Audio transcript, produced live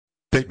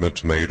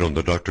Statements made on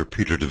the Dr.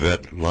 Peter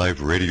DeVette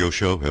live radio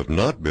show have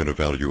not been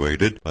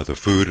evaluated by the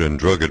Food and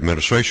Drug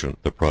Administration.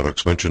 The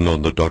products mentioned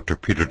on the Dr.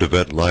 Peter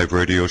DeVette live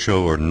radio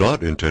show are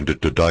not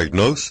intended to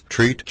diagnose,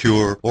 treat,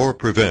 cure, or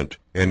prevent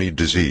any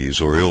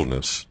disease or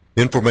illness.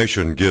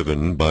 Information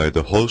given by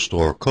the host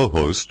or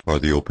co-host are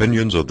the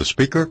opinions of the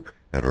speaker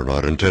and are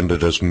not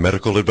intended as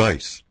medical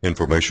advice.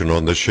 Information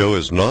on this show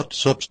is not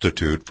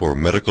substitute for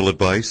medical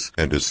advice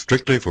and is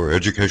strictly for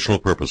educational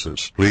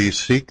purposes. Please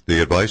seek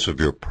the advice of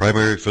your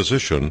primary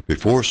physician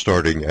before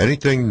starting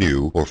anything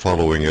new or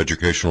following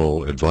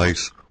educational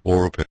advice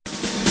or opinion.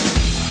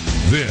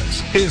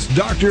 This is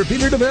Dr.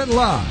 Peter DeVette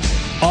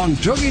Live on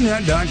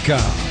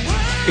TogiNet.com.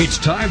 It's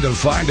time to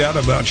find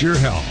out about your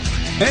health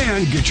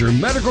and get your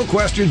medical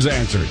questions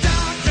answered.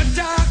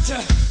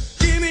 Doctor,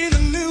 give me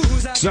the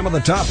news. Some of the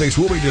topics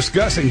we'll be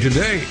discussing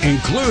today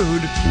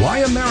include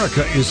why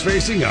America is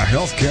facing a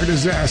healthcare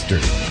disaster,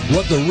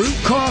 what the root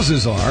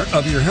causes are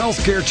of your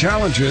healthcare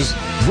challenges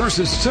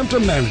versus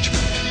symptom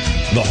management,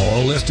 the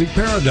holistic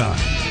paradigm,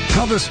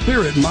 how the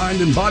spirit,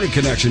 mind, and body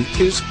connection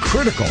is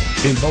critical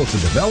in both the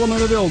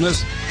development of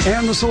illness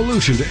and the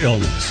solution to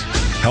illness,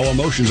 how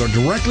emotions are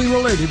directly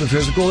related to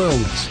physical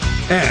illness,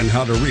 and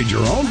how to read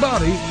your own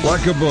body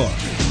like a book.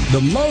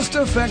 The most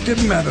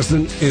effective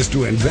medicine is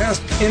to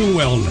invest in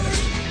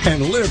wellness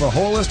and live a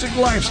holistic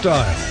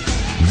lifestyle.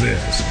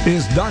 This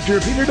is Dr.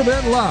 Peter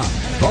DeVette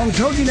Live on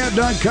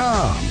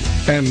TogiNet.com.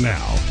 And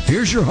now,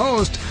 here's your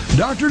host,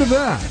 Dr.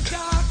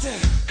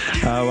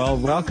 DeVette. Well,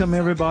 welcome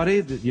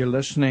everybody. You're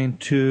listening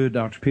to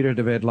Dr. Peter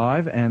DeVette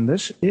Live, and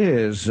this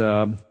is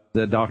the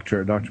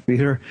Dr.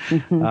 Peter.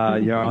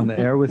 You're on the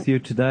air with you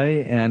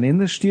today, and in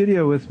the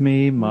studio with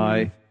me,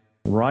 my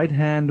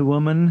right-hand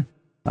woman,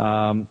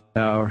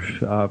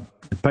 our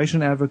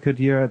patient advocate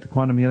here at the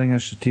Quantum Healing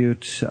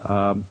Institute,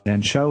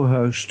 and show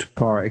host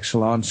par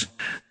excellence,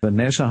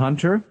 Vanessa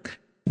Hunter.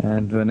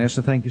 And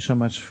Vanessa, thank you so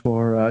much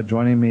for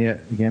joining me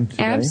again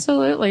today.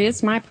 Absolutely.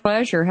 It's my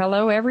pleasure.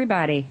 Hello,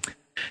 everybody.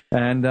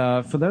 And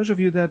for those of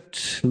you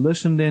that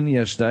listened in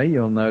yesterday,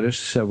 you'll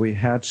notice we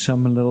had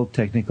some little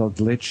technical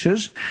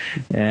glitches.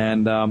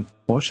 And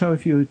also,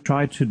 if you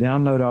tried to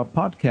download our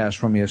podcast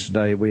from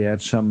yesterday, we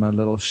had some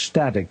little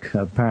static,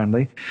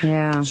 apparently.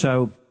 Yeah.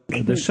 So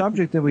the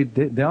subject that we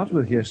dealt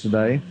with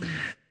yesterday,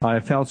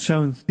 I felt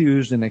so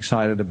enthused and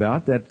excited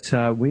about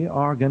that we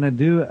are going to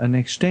do an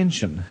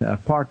extension,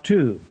 part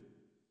 2,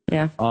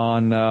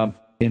 on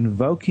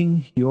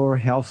invoking your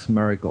health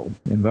miracle.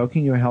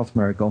 Invoking your health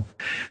miracle.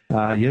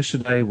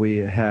 Yesterday we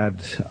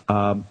had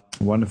a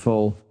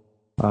wonderful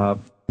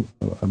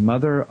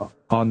mother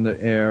on the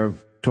air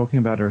talking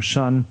about her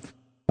son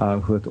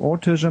with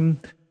autism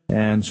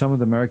and some of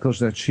the miracles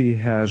that she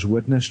has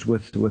witnessed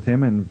with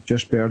him in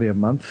just barely a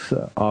month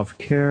of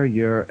care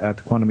here at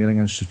the Quantum Healing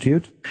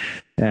Institute.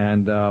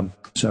 And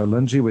so,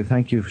 Lindsay, we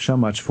thank you so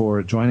much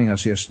for joining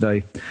us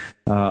yesterday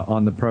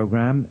on the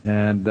program.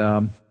 And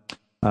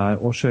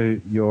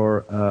also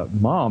your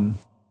mom,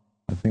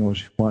 I think it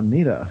was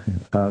Juanita,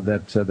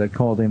 that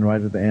called in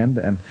right at the end.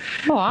 And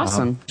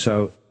awesome.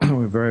 So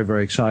we're very,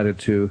 very excited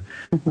to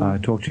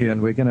talk to you.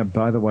 And we're going to,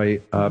 by the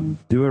way,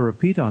 do a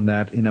repeat on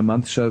that in a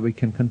month so we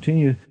can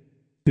continue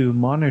to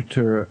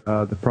monitor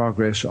the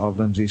progress of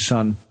Lindsay's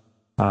son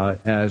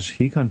as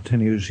he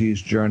continues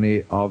his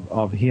journey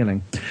of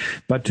healing.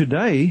 But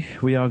today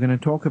we are going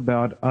to talk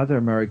about other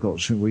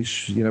miracles.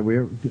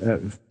 We're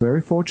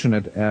very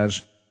fortunate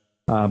as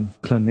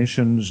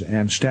clinicians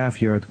and staff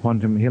here at the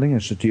Quantum Healing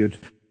Institute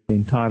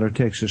in Tyler,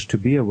 Texas, to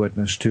be a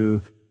witness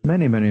to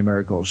many, many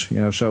miracles.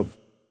 So,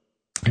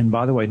 and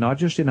by the way, not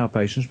just in our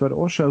patients, but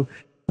also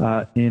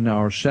in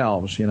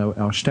ourselves.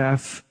 Our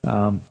staff.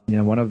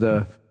 One of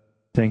the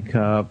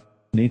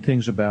neat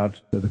things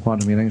about the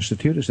Quantum Healing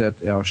Institute is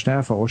that our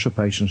staff are also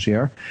patients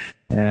here,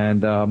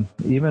 and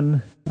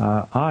even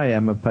I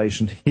am a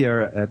patient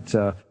here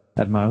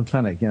at my own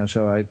clinic.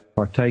 So I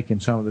partake in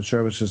some of the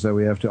services that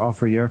we have to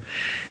offer here,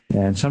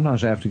 and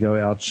sometimes I have to go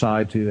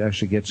outside to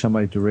actually get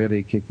somebody to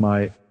really kick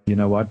my, you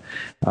know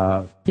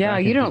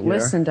you don't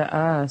listen to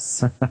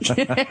us.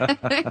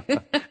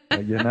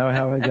 You know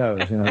how it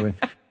goes.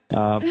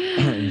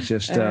 It's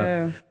just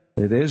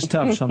it is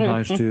tough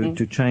sometimes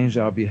to change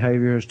our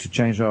behaviors, to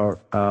change our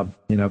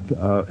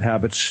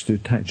habits, to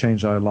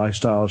change our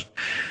lifestyles,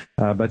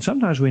 but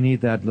sometimes we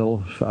need that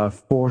little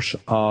force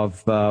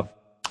of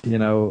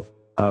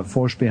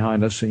force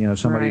behind us,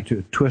 somebody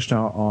to twist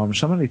our arms,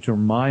 somebody to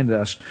remind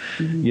us,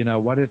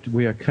 what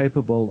we are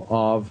capable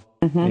of,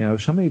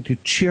 somebody to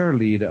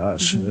cheerlead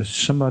us,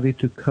 somebody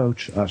to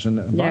coach us.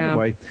 And by the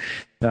way,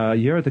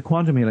 here at the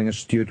Quantum Healing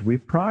Institute, we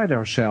pride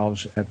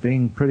ourselves at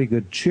being pretty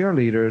good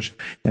cheerleaders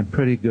and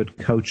pretty good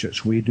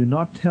coaches. We do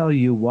not tell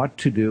you what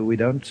to do. We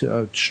don't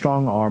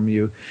strong-arm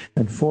you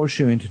and force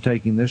you into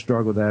taking this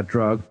drug or that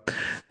drug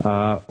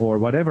or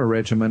whatever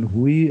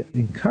regimen. We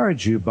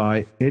encourage you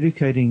by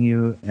educating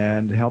you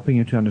and helping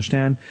you to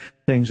understand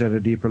things at a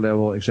deeper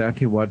level,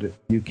 exactly what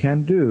you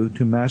can do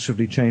to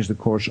massively change the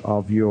course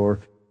of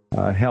your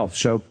health.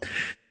 So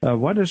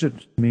what does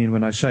it mean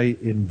when I say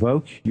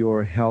invoke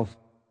your health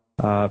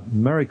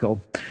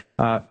miracle?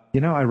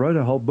 I wrote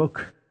a whole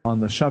book on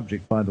the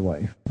subject, by the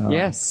way.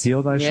 Yes.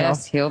 Heal thyself.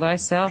 Yes, heal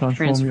thyself.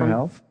 Transform your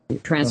health.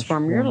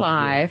 Transform your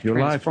life.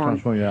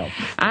 Transform your health.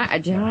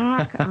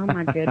 Doc, oh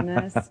my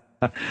goodness.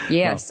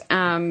 Yes.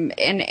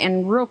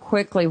 And real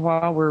quickly,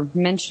 while we're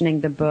mentioning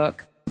the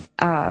book,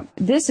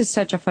 this is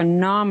such a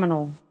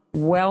phenomenal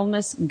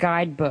wellness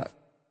guidebook.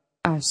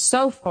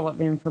 So full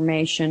of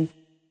information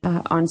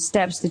on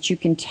steps that you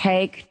can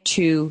take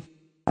to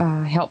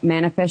help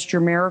manifest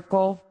your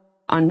miracle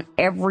on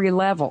every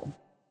level.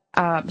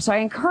 So I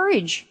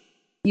encourage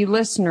you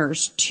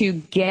listeners to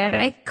get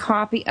a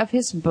copy of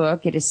his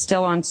book. It is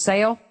still on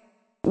sale.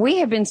 We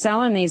have been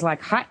selling these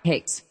like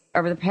hotcakes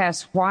over the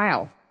past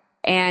while.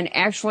 And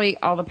actually,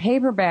 all the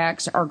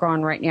paperbacks are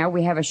gone right now.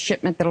 We have a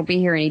shipment that'll be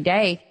here any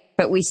day,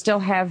 but we still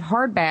have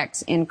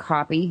hardbacks in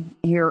copy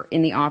here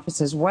in the office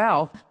as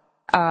well.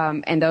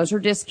 And those are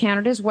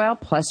discounted as well,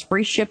 plus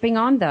free shipping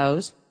on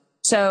those.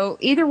 So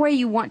either way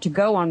you want to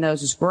go on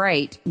those is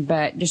great,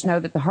 but just know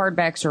that the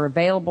hardbacks are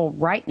available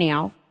right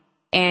now.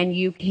 And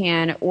you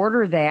can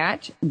order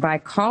that by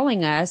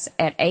calling us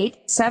at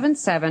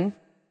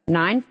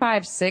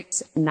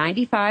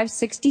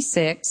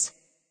 877-956-9566.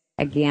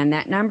 Again,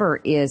 that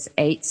number is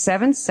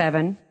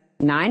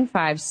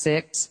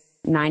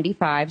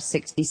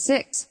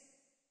 877-956-9566.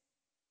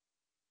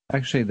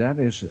 Actually, that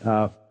is,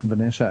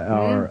 Vanessa,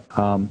 our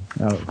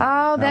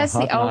that's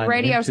the old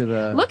radio.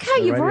 Look how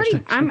you've already,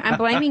 station. I'm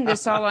blaming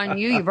this all on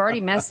you. You've already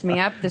messed me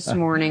up this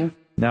morning.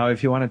 Now,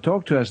 if you want to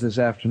talk to us this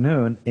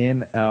afternoon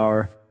in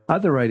our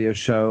other radio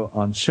show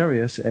on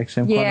Sirius XM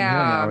Quantum Healing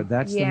Hour,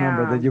 that's the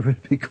number that you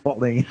would be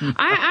calling.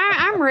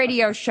 I'm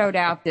radio showed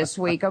out this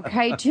week,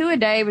 okay? 2 a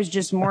day was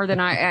just more than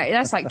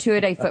that's like 2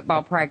 a day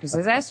football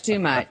practices. That's too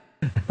much.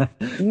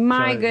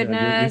 My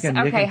goodness.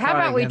 Okay, how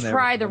about we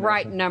try the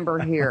right number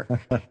here?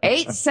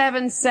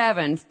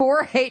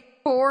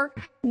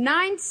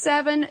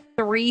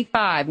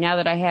 877-484-9735. Now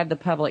that I have the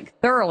public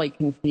thoroughly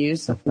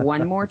confused,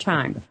 one more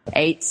time.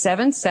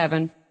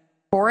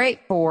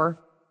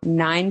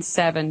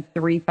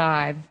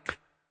 877-484-9735.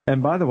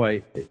 And by the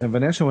way,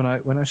 Vanessa,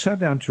 when I sat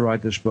down to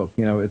write this book,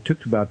 it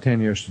took about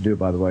 10 years to do,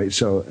 by the way,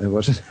 so it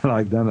wasn't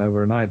like done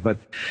overnight. But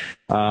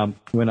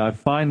when I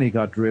finally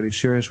got really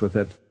serious with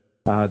it,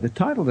 the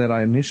title that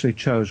I initially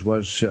chose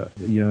was,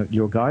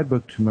 Your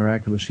Guidebook to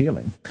Miraculous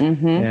Healing.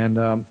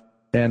 Mm-hmm.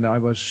 And I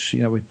was,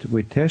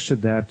 we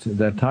tested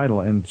that title,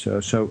 and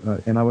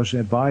and I was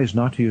advised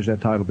not to use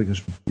that title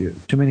because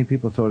too many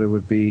people thought it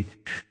would be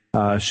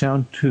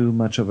sound too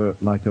much of a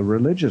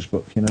religious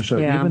book, So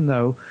even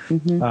though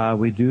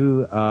we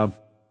do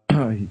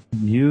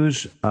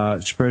use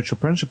spiritual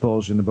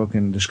principles in the book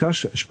and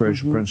discuss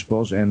spiritual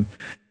principles, and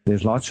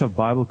there's lots of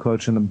Bible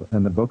quotes in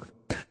the book.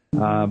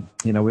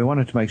 We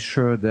wanted to make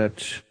sure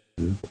that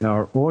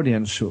our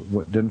audience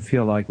didn't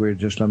feel like we were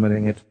just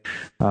limiting it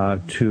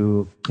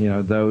to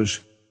those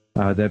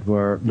that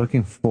were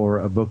looking for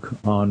a book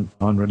on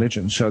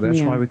religion. So that's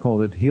why we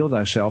called it Heal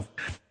Thyself,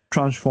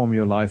 Transform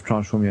Your Life,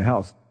 Transform Your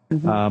Health.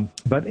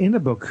 But in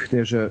the book,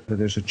 there's a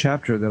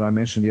chapter that I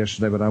mentioned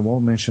yesterday, but I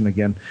won't mention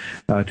again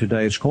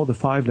today. It's called The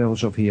 5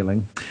 Levels of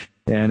Healing,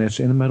 and it's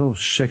in the middle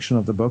section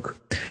of the book.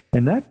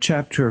 And that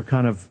chapter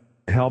kind of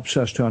helps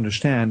us to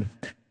understand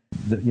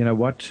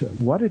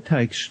what it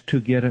takes to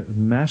get a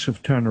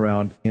massive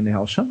turnaround in the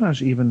health.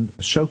 Sometimes even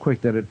so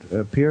quick that it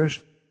appears,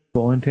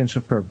 for all intents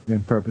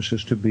and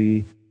purposes, to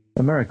be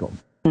a miracle.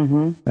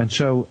 Mm-hmm. And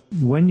so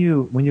when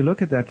you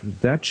look at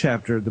that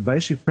chapter, the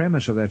basic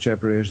premise of that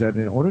chapter is that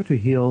in order to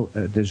heal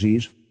a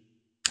disease,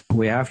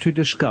 we have to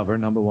discover,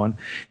 number one,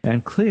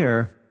 and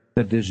clear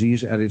the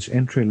disease at its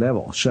entry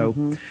level. So,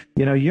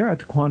 you're at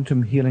the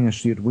Quantum Healing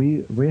Institute.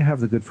 We have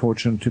the good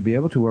fortune to be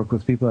able to work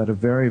with people at a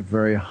very,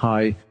 very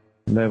high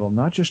level,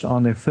 not just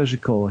on their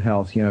physical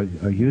health,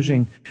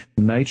 using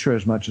nature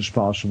as much as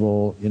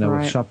possible,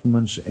 with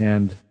supplements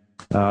and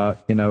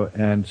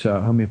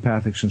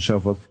homeopathics and so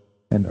forth,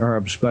 and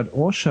herbs, but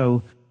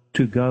also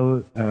to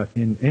go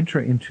enter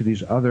into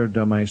these other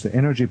domains, the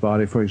energy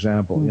body, for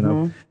example.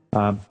 In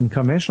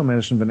conventional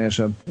medicine,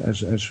 Vanessa,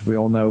 as we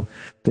all know,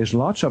 there's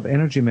lots of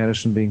energy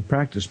medicine being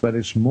practiced, but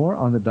it's more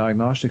on the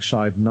diagnostic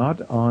side,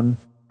 not on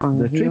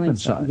the treatment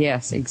side.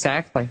 Yes,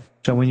 exactly.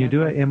 So when you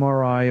do an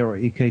MRI or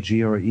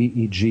EKG or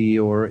EEG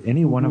or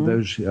any one of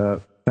those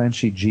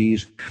fancy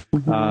G's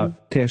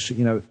tests,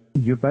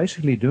 you're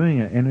basically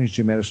doing an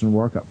energy medicine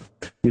workup.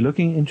 You're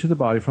looking into the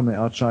body from the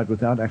outside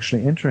without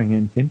actually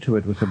entering into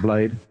it with a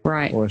blade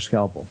or a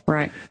scalpel.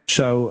 Right.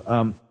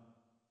 So,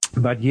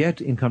 but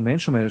yet in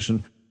conventional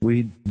medicine,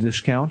 we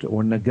discount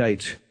or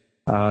negate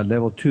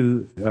level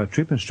 2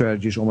 treatment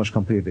strategies almost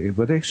completely,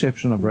 with the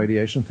exception of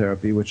radiation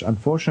therapy, which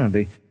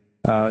unfortunately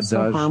does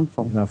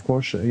harmful. Of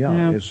course,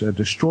 it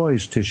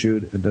destroys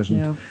tissue. It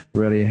doesn't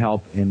really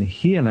help in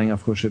healing.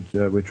 Of course,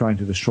 we're trying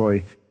to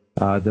destroy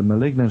the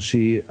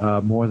malignancy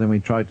more than we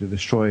try to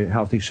destroy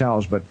healthy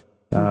cells, but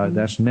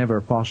that's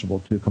never possible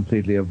to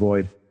completely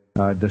avoid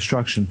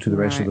destruction to the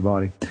rest of the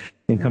body.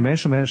 In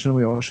conventional medicine,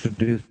 we also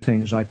do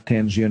things like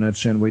TENS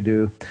units, and we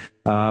do,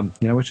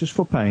 which is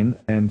for pain,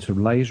 and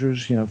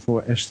lasers,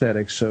 for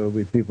aesthetics. So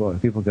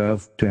people go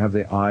to have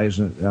their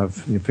eyes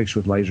fixed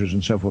with lasers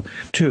and so forth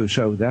too.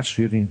 So that's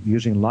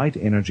using light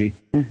energy,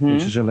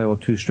 which is a level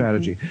 2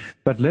 strategy.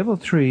 But level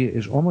 3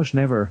 is almost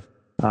never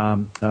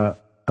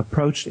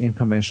approached in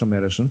conventional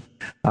medicine.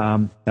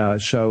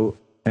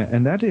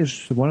 And that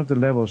is one of the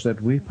levels that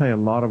we pay a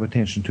lot of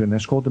attention to, and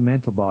that's called the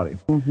mental body.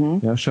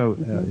 So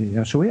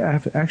we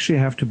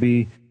have to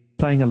be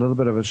playing a little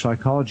bit of a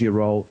psychology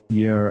role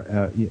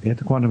here at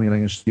the Quantum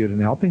Healing Institute in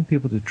helping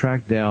people to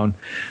track down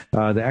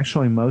the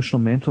actual emotional,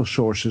 mental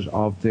sources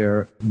of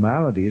their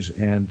maladies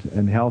and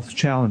health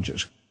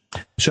challenges.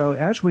 So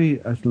as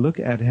we look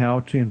at how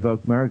to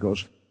invoke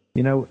miracles,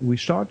 we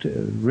start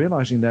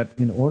realizing that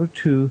in order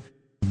to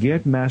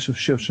get massive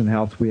shifts in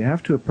health, we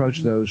have to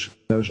approach those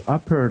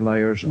upper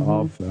layers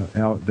of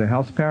the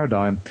health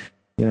paradigm,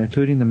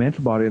 including the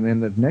mental body, and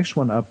then the next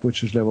one up,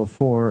 which is level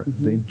 4,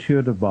 the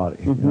intuitive body.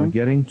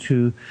 Getting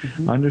to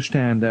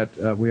understand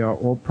that we are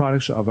all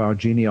products of our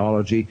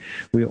genealogy.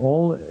 We're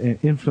all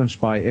influenced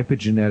by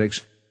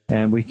epigenetics,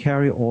 and we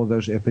carry all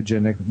those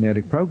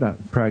epigenetic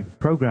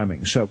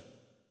programming. So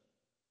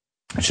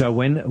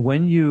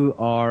when you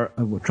are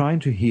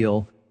trying to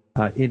heal,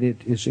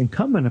 it is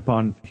incumbent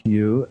upon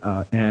you,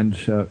 and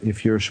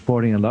if you're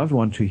supporting a loved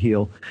one to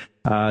heal,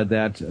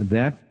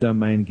 that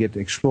domain get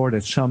explored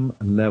at some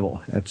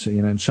level,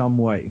 in some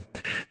way.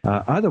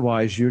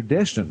 Otherwise, you're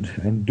destined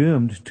and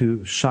doomed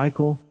to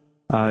cycle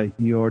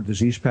your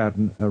disease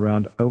pattern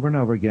around over and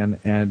over again,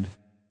 and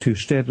to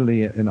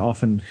steadily and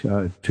often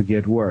to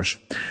get worse.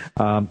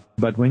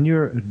 But when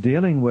you're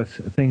dealing with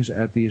things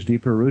at these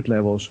deeper root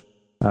levels,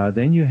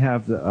 then you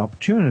have the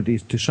opportunity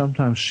to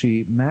sometimes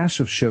see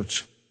massive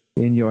shifts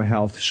in your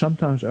health,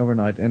 sometimes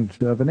overnight. And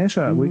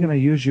Vanessa, we're going to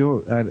use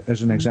you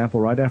as an example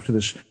right after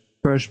this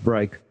first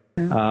break.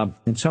 And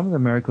some of the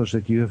miracles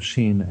that you have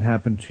seen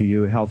happen to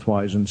you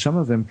health-wise, and some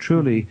of them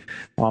truly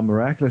are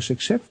miraculous,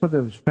 except for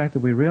the fact that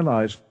we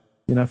realize,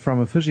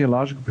 from a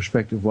physiological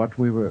perspective, what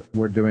we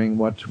were doing,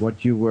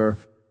 what you were,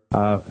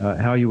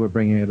 how you were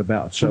bringing it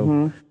about.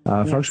 So,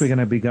 folks, we're going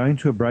to be going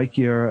to a break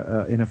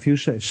here in a few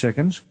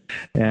seconds.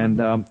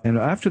 And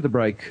after the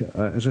break,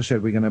 as I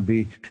said, we're going to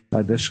be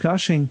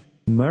discussing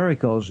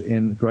miracles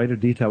in greater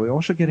detail. We're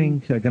also going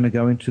to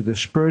go into the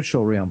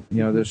spiritual realm,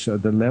 this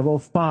the level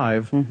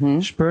 5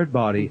 spirit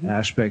body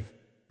aspect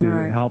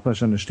to help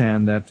us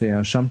understand that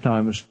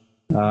sometimes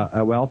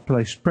a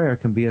well-placed prayer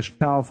can be as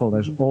powerful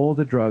as all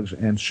the drugs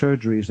and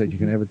surgeries that you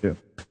can ever do.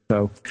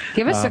 So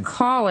give us a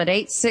call at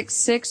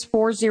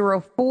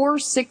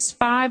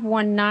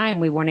 866-404-6519.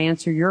 We want to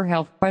answer your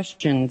health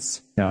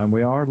questions. Yeah, and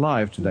we are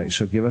live today,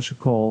 so give us a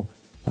call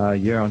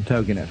here on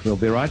TogiNet. We'll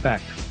be right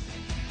back.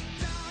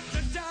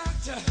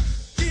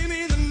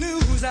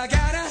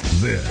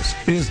 This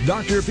is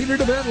Dr. Peter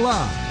DeVette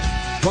Live.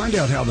 Find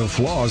out how the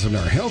flaws in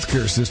our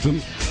healthcare system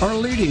are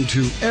leading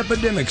to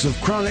epidemics of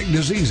chronic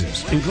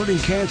diseases, including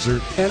cancer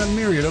and a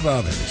myriad of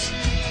others.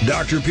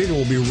 Dr. Peter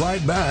will be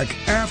right back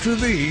after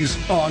these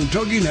on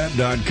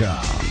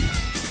TogiNet.com.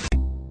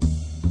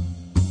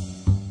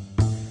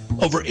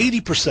 Over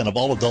 80% of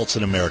all adults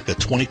in America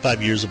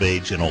 25 years of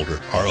age and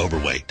older are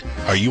overweight.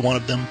 Are you one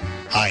of them?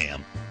 I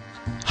am.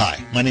 Hi,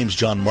 my name is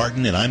John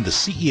Martin, and I'm the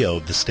CEO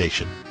of the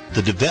station.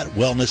 The DeVette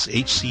Wellness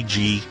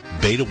HCG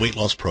Beta Weight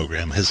Loss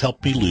Program has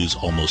helped me lose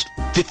almost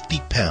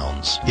 50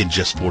 pounds in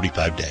just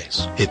 45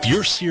 days. If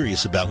you're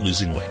serious about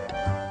losing weight,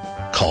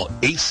 call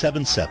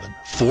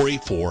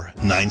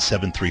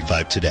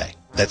 877-484-9735 today.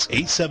 That's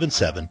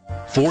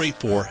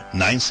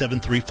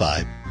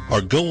 877-484-9735,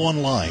 or go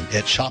online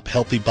at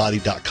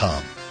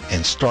shophealthybody.com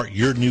and start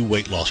your new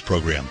weight loss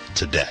program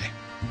today.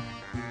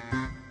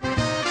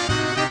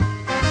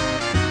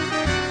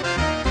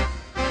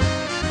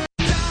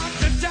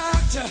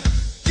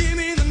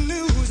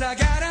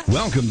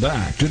 Welcome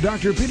back to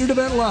Dr. Peter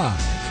DeVette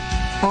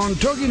Live on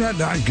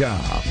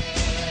TogiNet.com.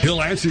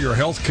 He'll answer your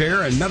health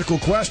care and medical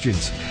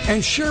questions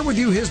and share with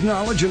you his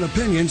knowledge and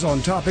opinions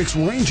on topics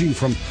ranging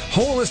from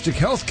holistic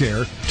health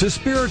care to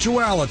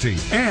spirituality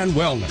and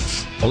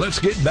wellness. Well, let's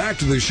get back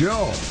to the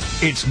show.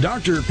 It's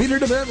Dr. Peter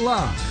DeVette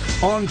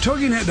Live on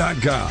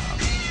TogiNet.com.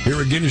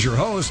 Here again is your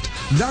host,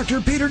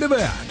 Dr. Peter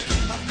DeVette.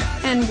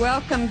 And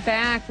welcome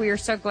back. We are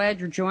so glad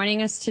you're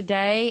joining us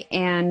today,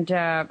 and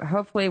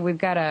hopefully we've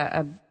got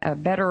a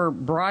better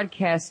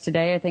broadcast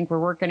today. I think we're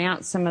working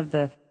out some of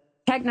the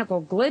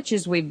technical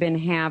glitches we've been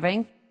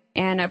having,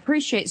 and I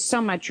appreciate so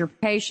much your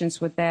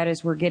patience with that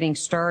as we're getting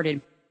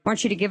started. I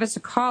want you to give us a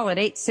call at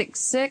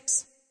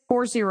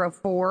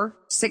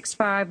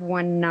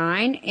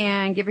 866-404-6519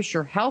 and give us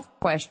your health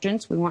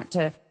questions. We want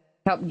to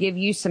help give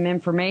you some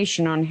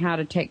information on how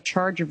to take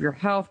charge of your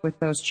health with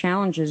those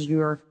challenges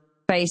you're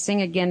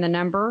facing. Again, the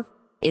number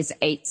is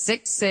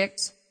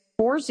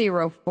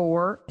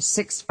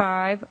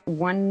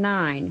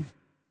 866-404-6519.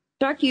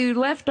 Doc, you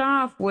left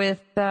off with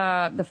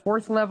the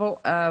fourth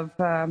level of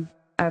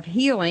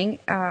healing.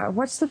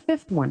 What's the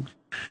fifth one?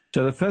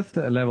 So the fifth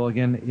level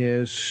again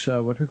is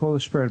what we call the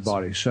spirit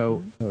body.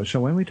 So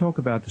when we talk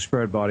about the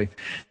spirit body,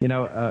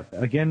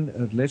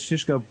 again, let's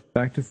just go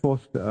back to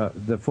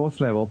the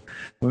fourth level.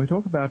 When we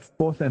talk about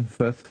fourth and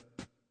fifth,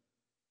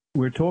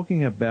 we're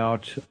talking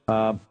about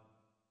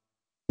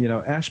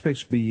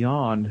aspects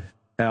beyond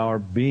our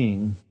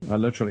being,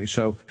 literally.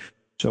 So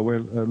we're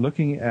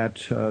looking at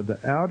the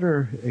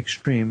outer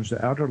extremes,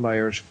 the outer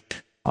layers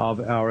of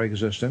our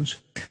existence.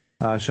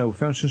 So,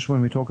 for instance,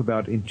 when we talk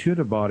about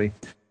intuitive body,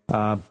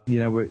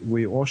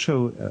 we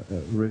also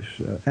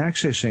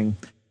accessing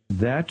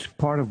that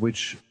part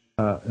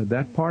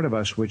of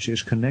us which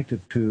is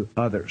connected to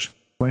others.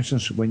 For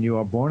instance, when you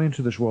are born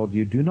into this world,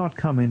 you do not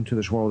come into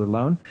this world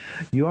alone.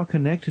 You are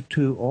connected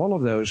to all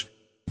of those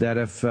that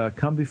have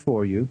come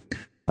before you.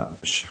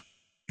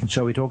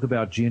 So we talk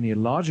about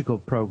genealogical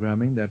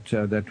programming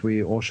that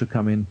we also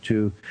come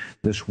into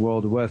this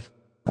world with.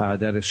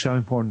 That is so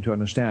important to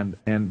understand.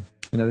 And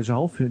there's a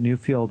whole new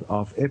field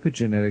of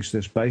epigenetics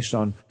that's based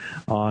on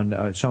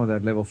some of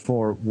that level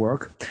 4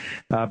 work.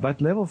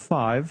 But level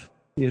 5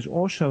 is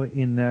also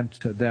in that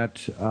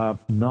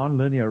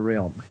nonlinear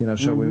realm.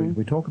 So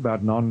we talk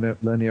about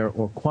nonlinear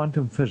or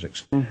quantum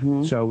physics.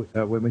 So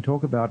when we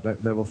talk about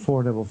level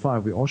 4, level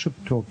 5, we're also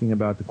talking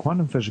about the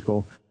quantum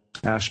physical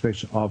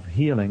aspects of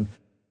healing.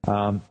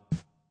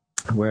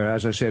 Where,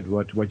 as I said,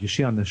 what you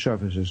see on the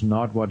surface is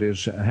not what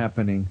is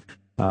happening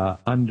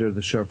under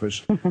the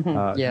surface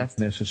yes.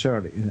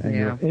 necessarily. And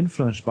you're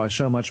influenced by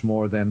so much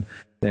more than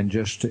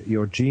just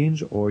your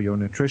genes or your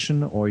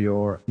nutrition or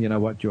your,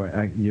 what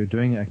you're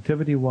doing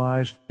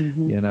activity-wise,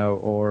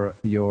 or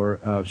your,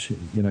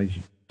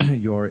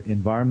 your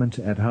environment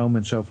at home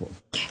and so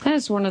forth. That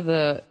is one of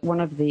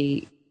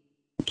the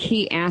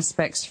key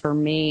aspects for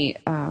me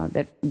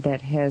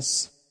that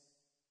has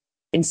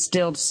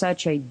instilled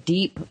such a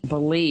deep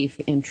belief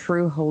in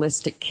true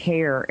holistic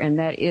care, and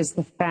that is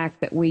the fact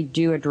that we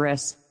do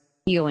address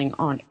healing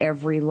on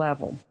every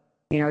level.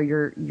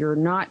 You're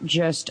not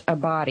just a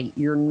body,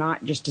 you're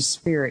not just a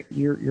spirit.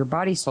 Your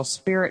body, soul,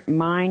 spirit,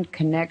 mind,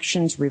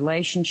 connections,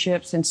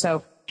 relationships, and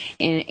so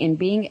in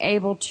being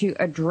able to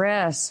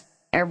address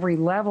every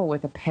level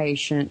with a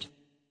patient,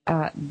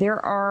 there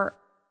are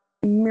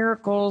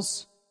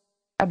miracles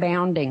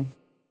abounding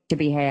to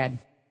be had.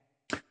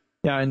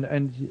 Yeah,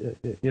 and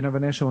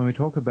Vanessa, when we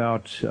talk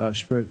about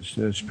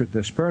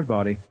the spirit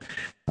body,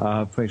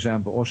 for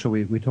example, also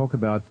we talk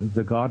about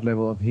the God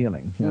level of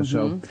healing.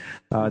 So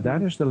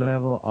that is the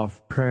level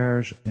of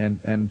prayers and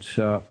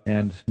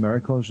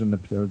miracles, and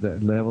the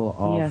level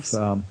of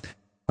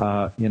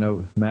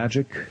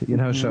magic.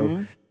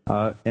 So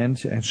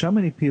and so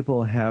many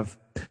people have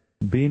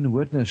been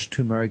witness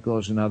to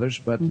miracles in others,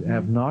 but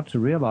have not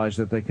realized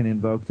that they can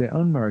invoke their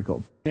own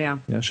miracle.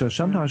 So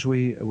sometimes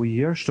we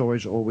hear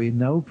stories, or we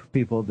know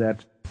people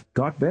that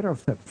got better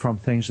from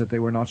things that they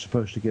were not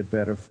supposed to get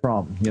better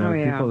from.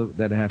 People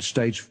that had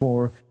stage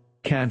 4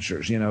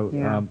 cancers.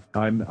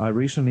 I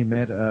recently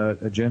met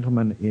a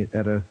gentleman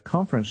at a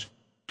conference,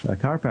 a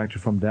chiropractor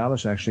from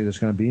Dallas, actually, that's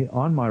going to be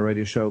on my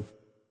radio show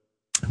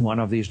one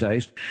of these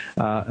days,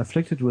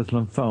 afflicted with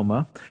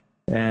lymphoma.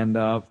 And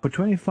for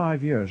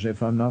 25 years,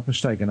 if I'm not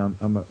mistaken,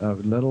 I'm a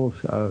little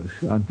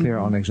unclear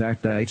on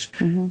exact dates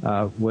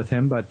with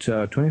him, but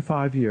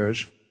 25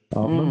 years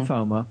of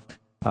lymphoma,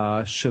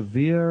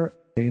 severe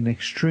and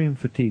extreme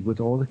fatigue with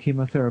all the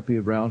chemotherapy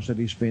rounds that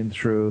he's been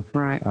through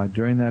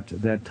during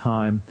that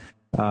time.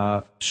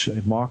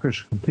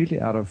 Markers completely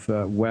out of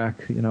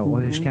whack, all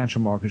his cancer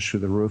markers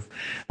through the roof.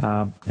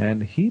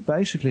 And he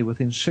basically,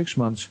 within 6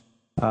 months,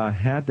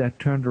 had that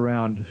turned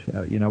around,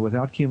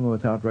 without chemo,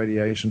 without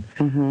radiation.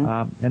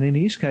 And in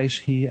his case,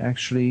 he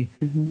actually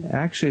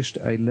accessed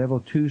a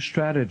level 2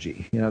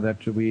 strategy,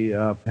 that we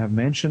have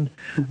mentioned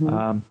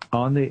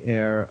on the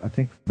air. I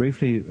think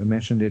briefly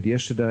mentioned it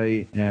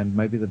yesterday and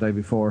maybe the day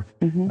before.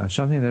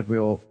 Something that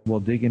we'll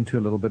dig into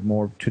a little bit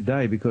more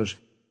today, because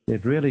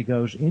it really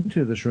goes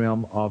into this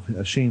realm of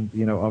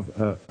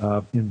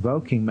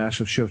invoking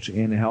massive shifts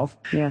in health.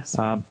 Yes.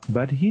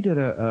 But he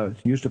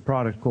used a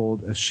product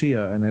called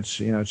ASEA, and it's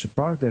a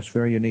product that's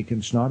very unique.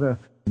 It's not a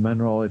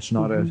mineral. It's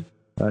not a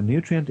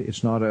nutrient.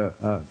 It's not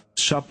a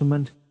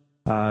supplement.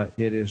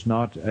 It is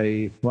not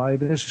it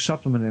is a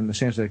supplement in the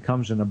sense that it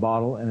comes in a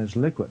bottle and is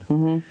liquid.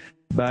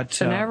 But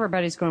so now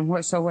everybody's going,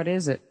 what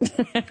is it?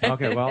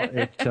 Okay, well,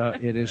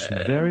 it is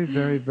very,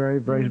 very, very,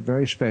 very,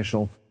 very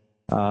special.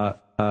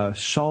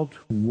 Salt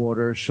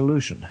water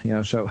solution,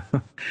 so,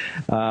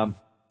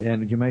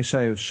 and you may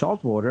say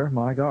salt water.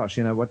 My gosh,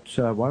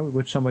 why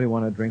would somebody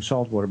want to drink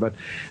salt water? But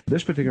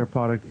this particular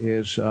product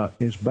is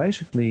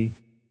basically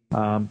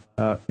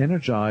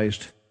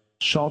energized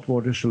salt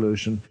water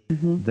solution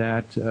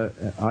that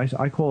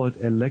I call it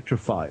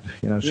electrified.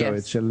 So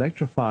it's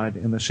electrified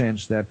in the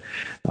sense that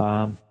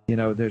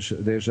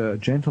there's a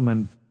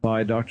gentleman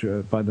by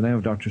the name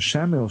of Dr.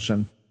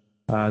 Samuelson.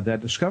 That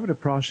discovered a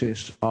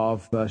process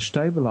of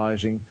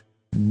stabilizing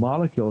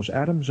molecules,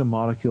 atoms and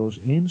molecules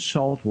in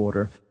salt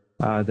water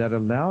that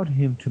allowed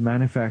him to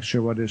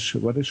manufacture what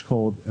is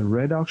called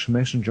redox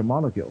messenger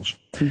molecules.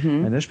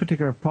 And this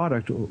particular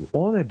product,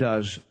 all it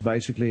does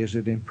basically is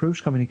it improves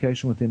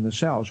communication within the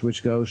cells,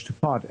 which goes to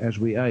pot as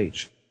we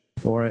age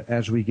or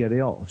as we get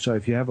ill. So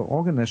if you have an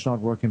organ that's not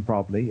working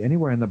properly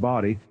anywhere in the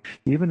body,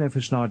 even if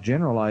it's not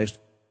generalized,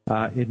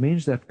 it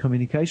means that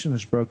communication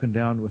is broken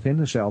down within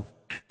the cell.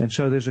 And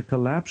so there's a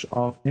collapse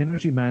of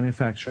energy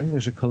manufacturing.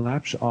 There's a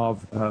collapse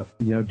of,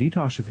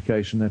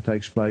 detoxification that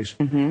takes place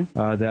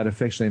that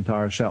affects the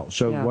entire cell.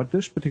 So what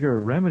this particular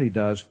remedy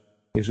does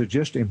is it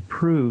just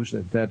improves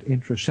that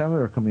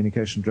intracellular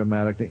communication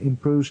dramatically,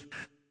 improves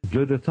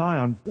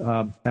glutathione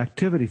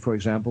activity. For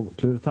example,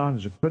 glutathione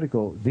is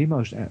the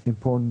most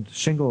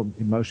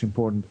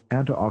important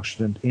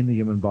antioxidant in the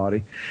human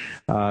body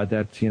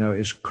that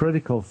is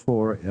critical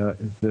for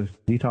the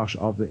detox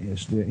of the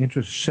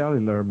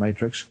intracellular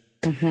matrix.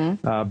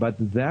 But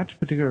that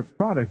particular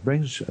product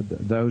brings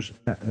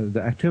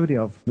the activity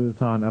of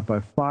glutathione up by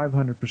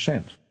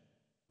 500%.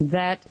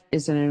 That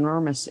is an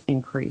enormous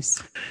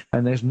increase.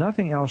 And there's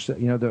nothing else that,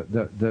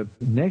 the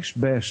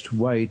next best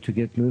way to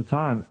get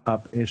glutathione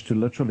up is to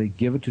literally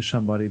give it to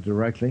somebody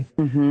directly,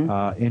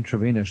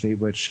 intravenously,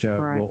 which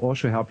will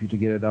also help you to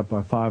get it up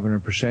by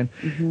 500%.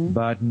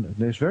 But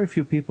there's very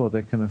few people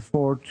that can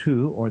afford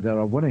to or that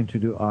are willing to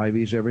do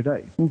IVs every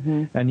day.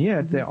 And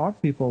yet there are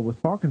people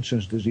with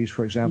Parkinson's disease,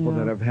 for example,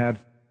 that have had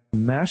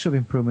massive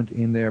improvement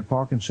in their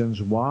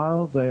Parkinson's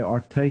while they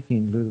are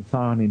taking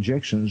glutathione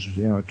injections,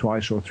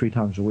 twice or 3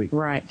 times a week.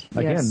 Right.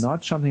 Again,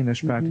 not something that's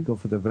practical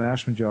for the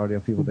vast majority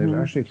of people. There's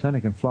actually a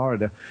clinic in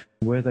Florida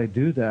where they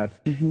do that,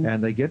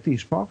 and they get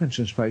these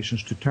Parkinson's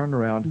patients to turn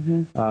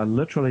around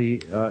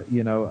literally,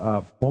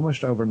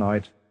 almost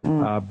overnight.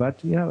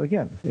 But,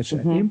 again, it's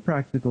an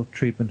impractical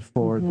treatment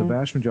for the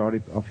vast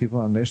majority of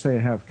people unless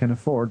they can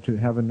afford to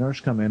have a nurse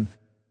come in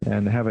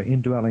and have an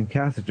indwelling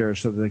catheter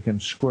so that they can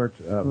squirt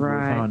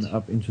glutathione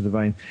up into the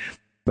vein.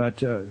 But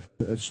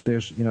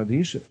there's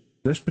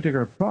this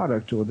particular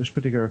product or this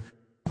particular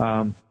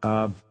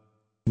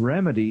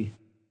remedy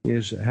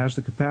has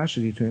the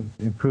capacity to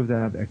improve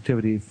that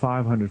activity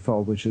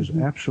 500-fold, which is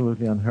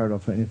absolutely unheard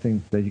of for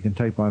anything that you can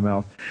take by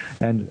mouth.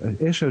 And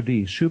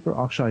SOD,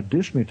 superoxide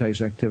dismutase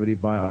activity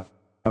by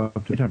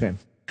up to 10.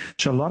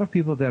 So a lot of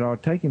people that are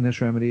taking this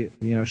remedy,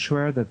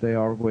 swear that they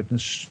are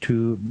witness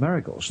to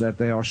miracles, that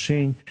they are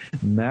seeing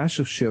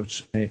massive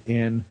shifts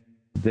in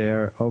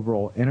their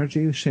overall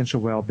energy, sense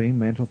of well-being,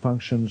 mental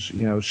functions,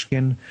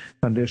 skin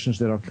conditions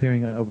that are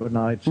clearing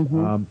overnight,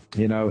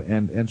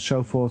 and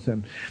so forth.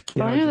 And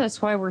I know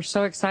that's why we're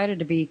so excited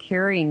to be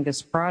carrying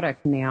this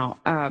product now.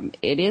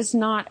 It is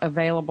not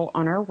available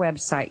on our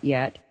website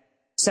yet.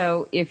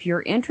 So if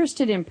you're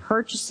interested in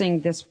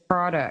purchasing this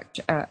product,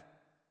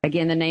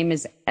 again, the name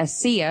is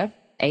ASEA,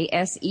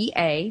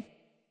 ASEA.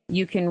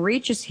 You can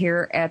reach us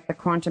here at the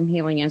Quantum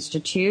Healing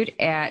Institute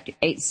at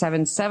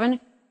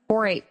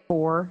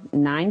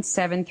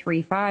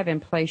 877-484-9735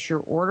 and place your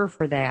order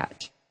for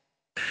that.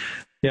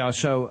 Yeah,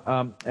 so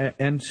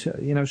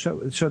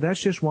so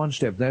that's just one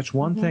step. That's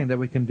one thing that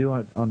we can do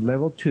on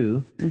level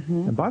 2.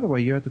 And by the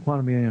way, here at the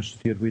Quantum Healing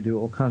Institute, we do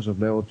all kinds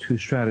of level 2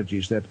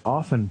 strategies that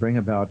often bring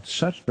about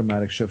such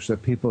dramatic shifts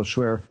that people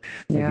swear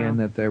again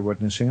that they're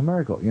witnessing a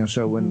miracle.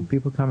 So when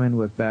people come in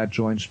with bad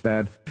joints,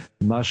 bad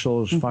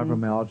muscles,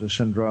 fibromyalgia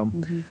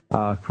syndrome,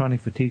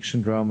 chronic fatigue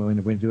syndrome,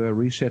 when we do a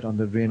reset on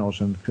the adrenals,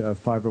 and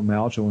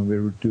fibromyalgia, when we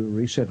do a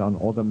reset on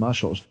all the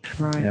muscles,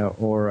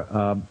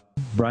 or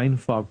brain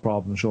fog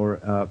problems,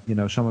 or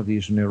some of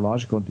these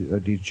neurological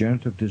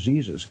degenerative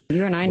diseases.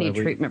 You and I need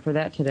treatment for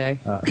that today.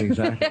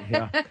 Exactly.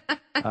 Yeah.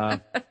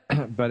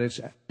 But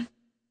it's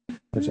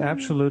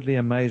absolutely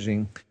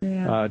amazing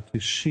to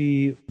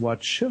see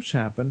what shifts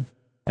happen.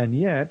 And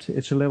yet,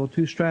 it's a level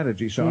 2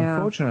 strategy. So,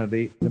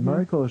 unfortunately, the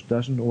miracles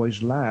doesn't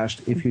always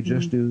last if you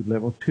just do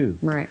level 2.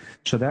 Right.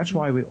 So that's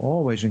why we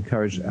always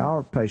encourage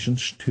our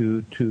patients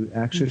to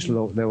access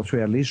level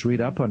 3, at least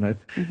read up on it.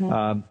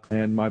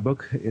 And my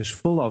book is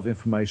full of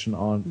information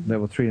on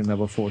level 3 and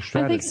level 4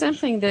 strategies. I think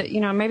something that,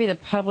 maybe the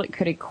public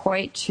could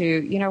equate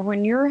to,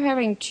 when you're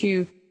having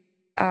to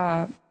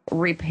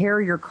repair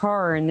your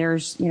car and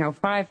there's,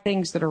 5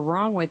 things that are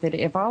wrong with it,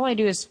 if all I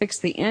do is fix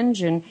the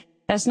engine,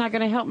 that's not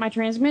going to help my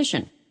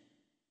transmission.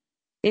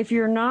 If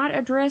you're not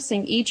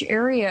addressing each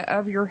area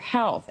of your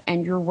health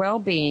and your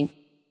well-being,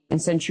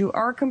 and since you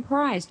are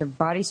comprised of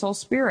body, soul,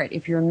 spirit,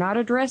 if you're not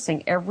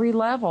addressing every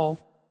level,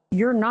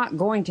 you're not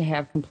going to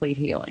have complete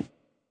healing.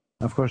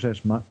 Of course, that's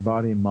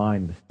body,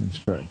 mind, and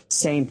spirit.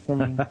 Same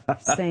thing.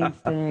 Same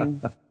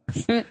thing.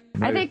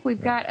 I think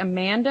we've got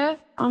Amanda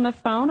on the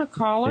phone, a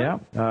caller.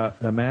 Yeah.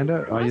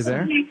 Amanda, are you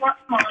there?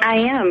 I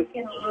am.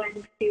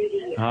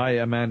 Hi,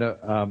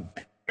 Amanda.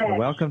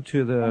 Welcome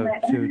to the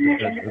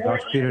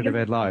Dr. Peter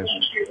DeVed Live.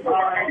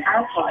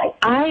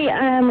 I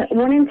am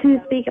wanting to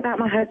speak about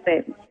my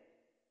husband.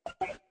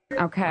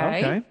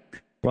 Okay.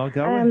 Well,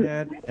 go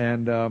ahead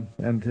and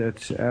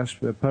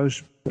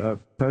post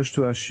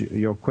to us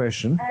your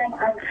question.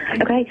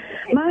 Okay,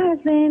 my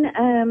husband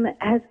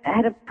has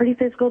had a pretty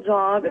physical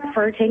job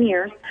for 10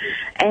 years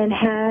and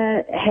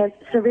has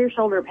severe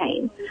shoulder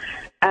pain.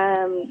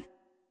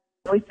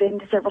 We've been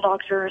to several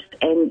doctors,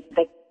 and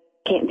they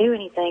can't do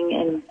anything,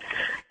 and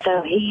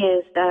so he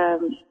is,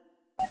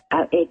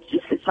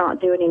 it's not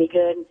doing any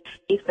good.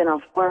 He's been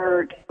off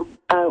work.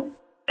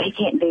 He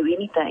can't do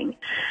anything,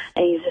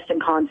 and he's just in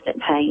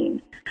constant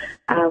pain.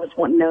 I was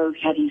wanting to know if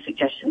you had any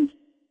suggestions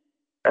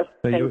of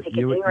things he could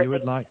do.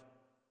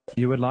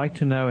 You would like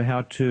to know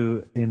how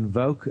to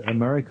invoke a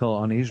miracle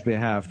on his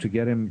behalf to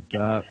get him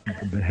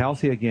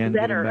healthy again.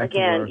 Better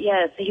again,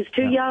 yes. He's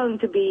too young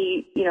to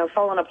be,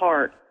 falling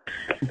apart.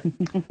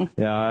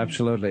 Yeah,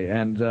 absolutely.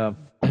 And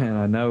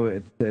I know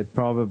it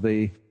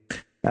probably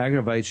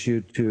aggravates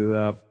you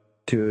to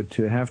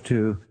have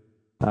to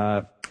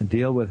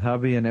deal with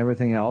hubby and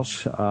everything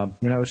else.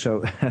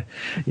 So,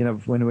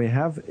 when we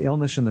have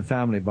illness in the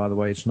family, by the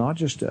way, it's not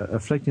just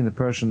afflicting the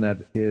person that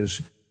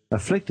is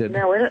afflicted.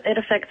 No, it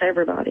affects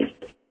everybody.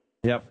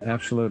 Yep,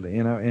 absolutely.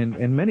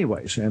 In many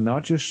ways, and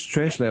not just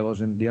stress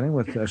levels and dealing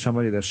with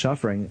somebody that's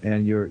suffering,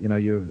 and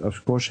you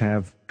of course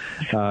have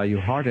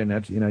your heart in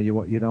it.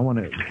 You don't want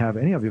to have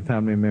any of your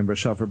family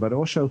members suffer, but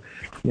also,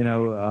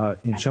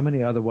 in so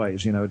many other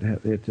ways.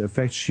 It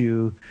affects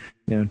you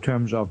in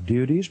terms of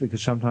duties,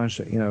 because sometimes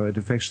it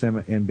affects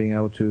them in being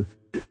able to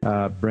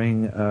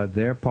bring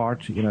their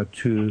part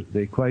to the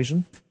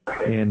equation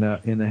in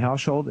the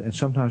household, and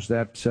sometimes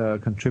that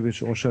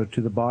contributes also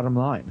to the bottom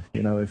line.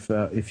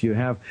 If you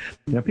have,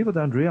 people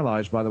don't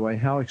realize, by the way,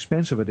 how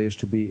expensive it is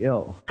to be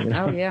ill.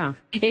 Oh yeah.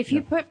 If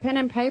you put pen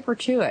and paper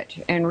to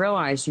it and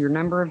realize your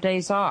number of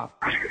days off,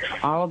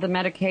 all of the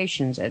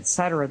medications,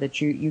 etc.,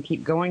 that you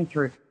keep going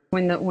through,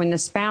 when the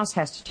spouse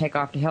has to take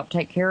off to help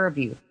take care of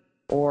you,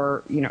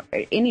 or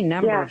any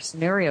number of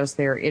scenarios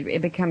there,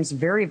 it becomes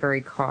very,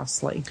 very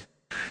costly.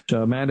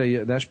 So,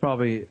 Amanda, that's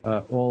probably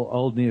all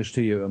old news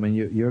to you. I mean,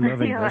 you're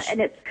living this.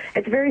 And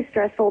it's very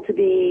stressful to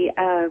be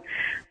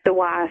the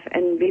wife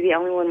and be the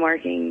only one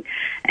working,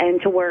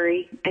 and to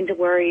worry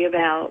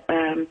about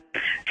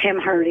him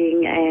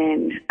hurting,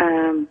 and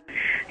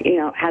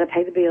how to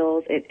pay the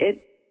bills.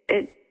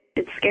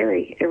 It's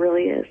scary. It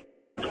really is.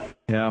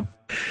 Yeah.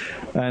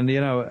 And,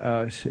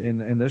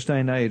 in this day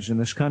and age, in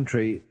this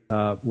country,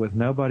 with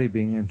nobody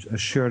being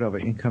assured of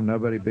an income,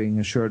 nobody being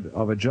assured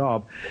of a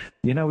job,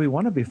 we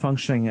want to be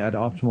functioning at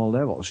optimal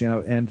levels,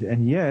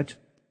 and yet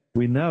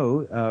we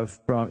know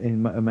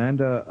from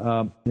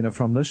Amanda,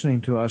 from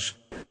listening to us,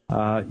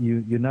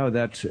 you know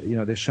that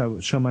there's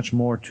so much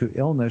more to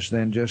illness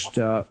than just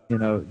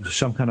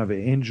some kind of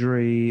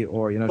injury,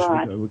 or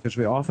because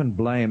we often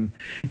blame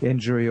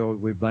injury, or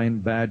we blame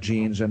bad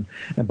genes. And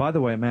by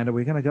the way, Amanda,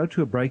 we're going to go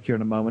to a break here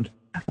in a moment,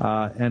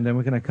 and then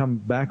we're going to come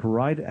back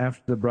right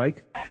after the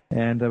break,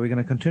 and we're going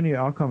to continue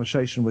our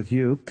conversation with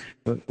you.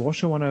 But we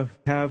also want to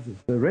have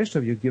the rest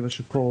of you give us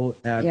a call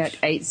at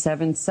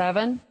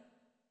 877.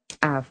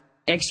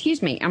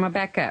 Excuse me, I'm going to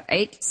back up.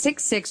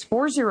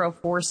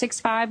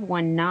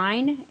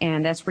 866-404-6519,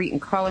 and that's where you can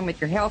call in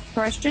with your health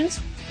questions.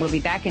 We'll be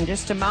back in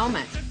just a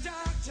moment.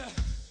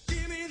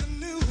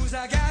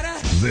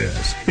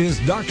 This is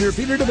Dr.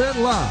 Peter DeVette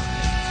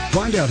Live.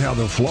 Find out how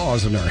the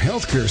flaws in our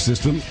healthcare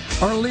system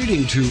are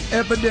leading to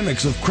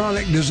epidemics of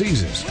chronic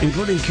diseases,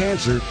 including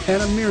cancer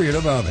and a myriad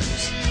of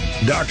others.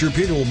 Dr.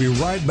 Peter will be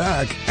right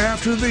back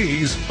after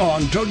these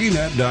on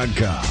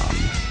TogiNet.com.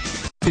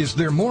 Is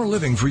there more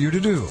living for you to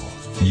do?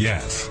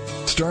 Yes.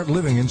 Start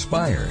living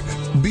inspired.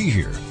 Be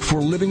here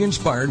for Living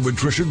Inspired with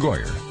Tricia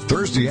Goyer,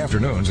 Thursday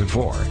afternoons at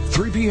 4,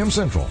 3 p.m.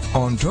 Central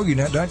on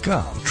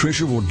TogiNet.com.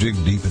 Tricia will dig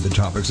deep into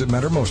topics that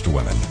matter most to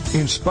women,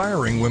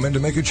 inspiring women to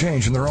make a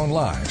change in their own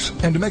lives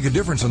and to make a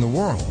difference in the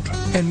world,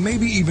 and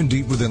maybe even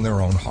deep within their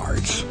own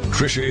hearts.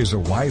 Tricia is a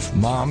wife,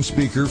 mom,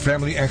 speaker,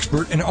 family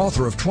expert, and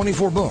author of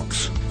 24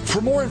 books.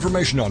 For more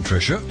information on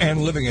Tricia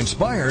and Living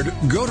Inspired,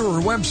 go to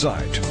her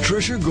website,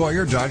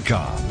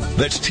 TriciaGoyer.com.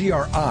 That's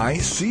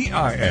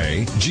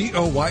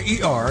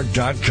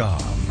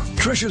TriciaGoyer.com.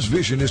 Tricia's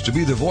vision is to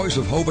be the voice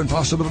of hope and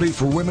possibility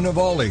for women of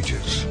all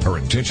ages. Her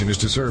intention is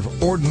to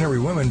serve ordinary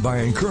women by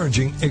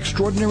encouraging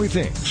extraordinary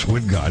things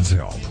with God's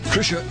help.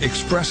 Tricia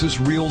expresses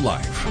real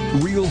life,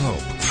 real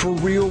hope for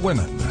real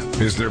women.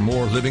 Is there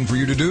more living for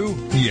you to do?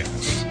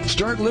 Yes.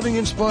 Start living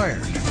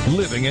inspired.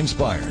 Living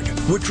Inspired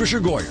with Tricia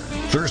Goyer.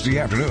 Thursday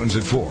afternoons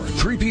at 4,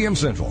 3 p.m.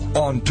 Central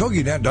on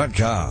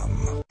TogiNet.com.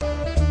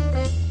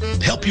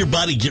 Help your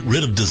body get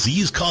rid of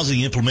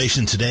disease-causing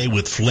inflammation today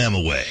with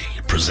Flamaway.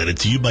 Presented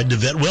to you by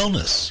DeVette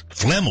Wellness.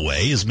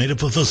 Flamaway is made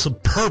up of a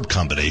superb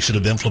combination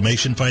of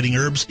inflammation-fighting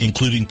herbs,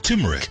 including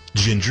turmeric,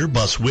 ginger,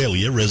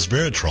 boswellia,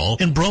 resveratrol,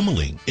 and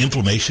bromelain.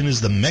 Inflammation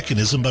is the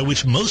mechanism by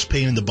which most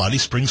pain in the body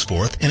springs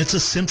forth, and it's a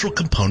central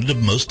component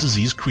of most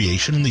disease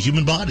creation in the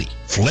human body.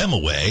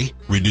 Flamaway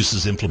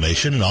reduces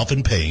inflammation and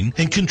often pain,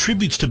 and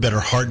contributes to better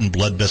heart and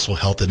blood vessel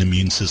health and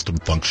immune system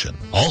function.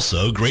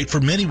 Also, great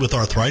for many with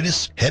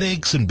arthritis,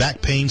 headaches, and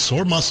back pain,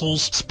 sore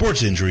muscles,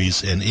 sports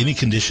injuries, and any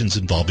conditions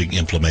involving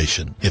inflammation.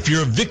 inflammation. If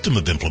you're a victim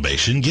of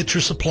inflammation, get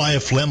your supply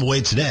of Phlegm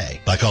away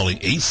today by calling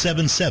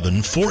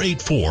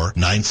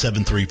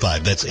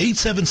 877-484-9735. That's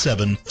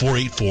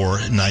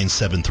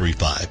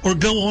 877-484-9735. Or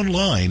go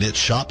online at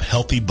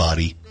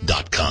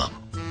shophealthybody.com.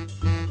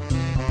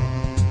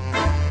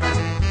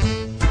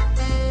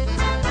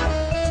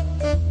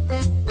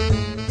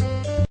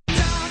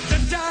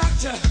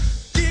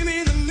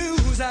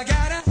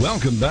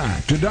 Welcome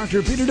back to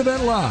Dr. Peter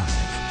DeVette Live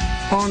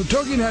on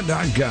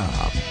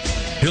TogiNet.com.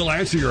 He'll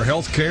answer your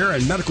health care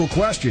and medical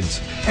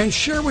questions and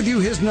share with you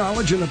his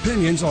knowledge and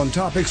opinions on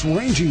topics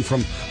ranging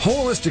from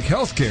holistic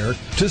health care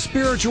to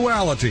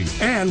spirituality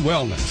and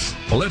wellness.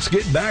 Let's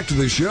get back to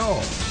the show.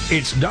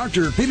 It's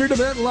Dr. Peter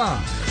DeVette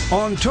Live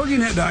on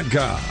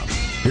TogiNet.com.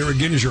 Here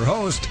again is your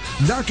host,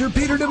 Dr.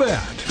 Peter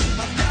DeVette.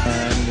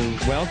 And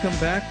welcome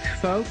back,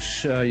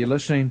 folks. You're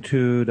listening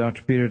to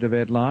Dr. Peter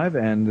DeVette Live,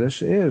 and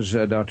this is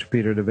Dr.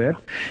 Peter DeVette.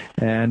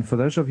 And for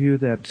those of you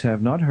that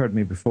have not heard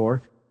me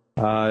before,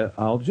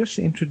 I'll just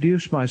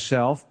introduce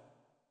myself.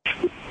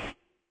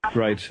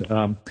 Right.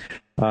 For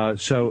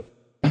those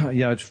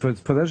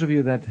of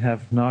you that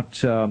have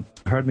not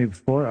heard me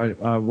before,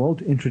 I will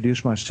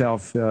introduce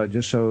myself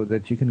just so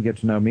that you can get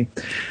to know me.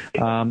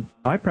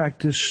 I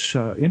practice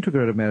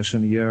integrative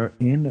medicine here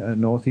in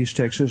Northeast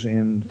Texas,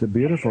 in the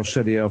beautiful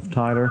city of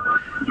Tyler,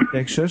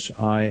 Texas.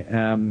 I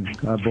am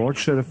board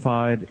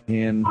certified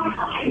in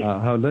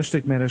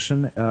holistic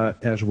medicine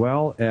as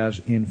well as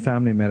in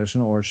family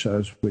medicine, or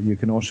you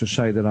can also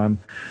say that I'm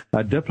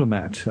a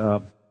diplomat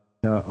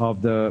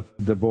of the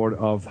Board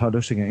of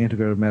Holistic and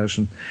Integrative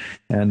Medicine,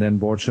 and then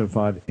board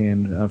certified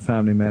in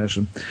family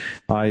medicine.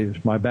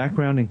 My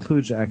background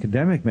includes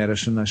academic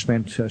medicine. I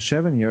spent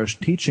 7 years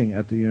teaching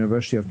at the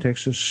University of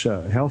Texas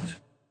Health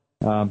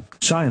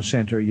Science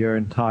Center here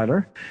in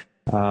Tyler.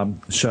 I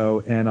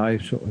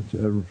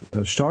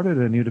started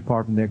a new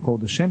department there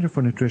called the Center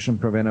for Nutrition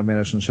and Preventive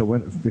Medicine. So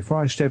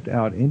before I stepped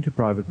out into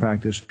private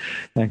practice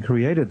and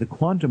created the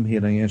Quantum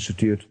Healing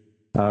Institute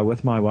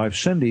with my wife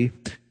Cindy,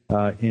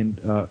 I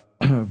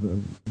had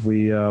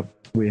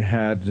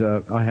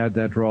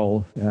that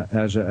role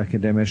as an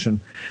academician,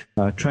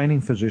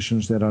 training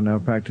physicians that are now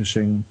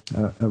practicing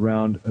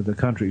around the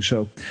country.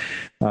 So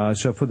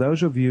for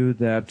those of you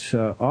that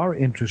are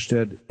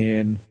interested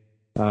in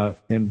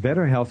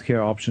better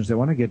healthcare options, they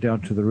want to get down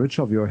to the roots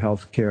of your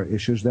healthcare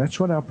issues. That's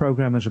what our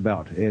program is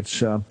about.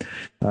 It's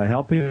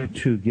helping you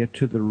to get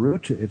to the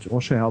root. It's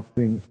also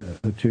helping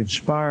to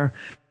inspire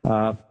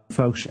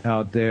folks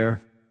out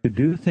there to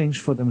do things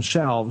for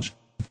themselves,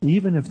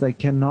 even if they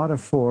cannot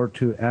afford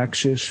to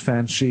access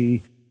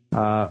fancy,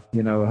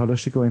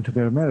 holistic or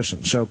integrative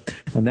medicine. So,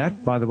 and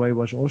that, by the way,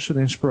 was also the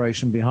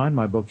inspiration behind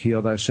my book,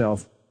 Heal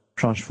Thyself,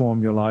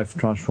 Transform Your Life,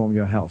 Transform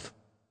Your Health.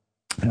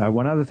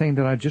 One other thing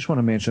that I just want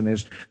to mention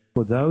is,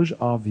 for those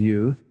of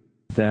you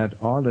that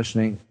are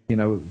listening,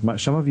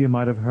 some of you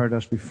might have heard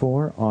us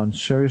before on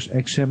Sirius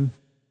XM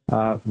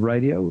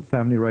radio,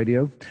 family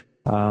radio.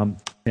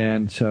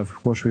 And of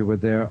course, we were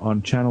there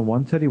on channel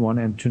 131,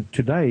 and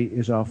today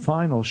is our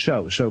final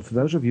show. So for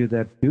those of you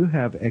that do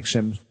have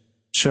XM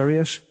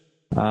Sirius,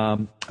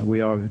 we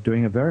are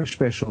doing a very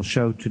special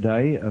show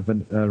today.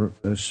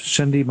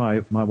 Cindy, my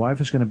wife,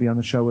 is going to be on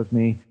the show with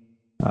me.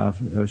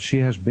 She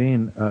has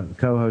been a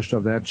co-host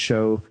of that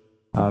show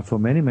for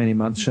many, many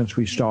months since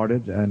we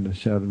started, and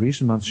the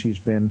recent months she's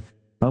been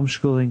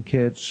homeschooling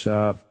kids,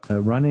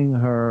 running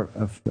her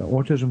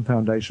autism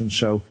foundation.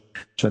 So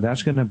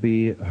that's going to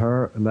be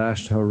her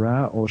last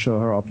hurrah, also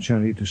her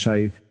opportunity to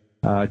say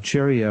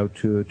cheerio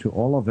to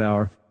all of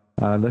our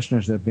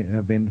listeners that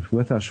have been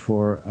with us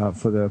for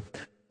the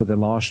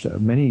last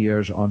many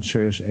years on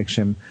Sirius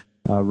XM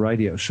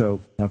radio. So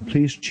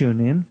please tune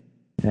in,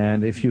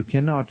 and if you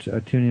cannot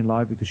tune in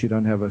live because you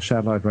don't have a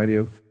satellite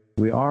radio,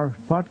 we are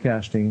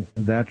podcasting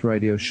that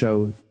radio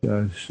show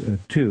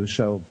too.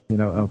 So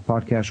a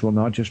podcast will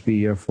not just be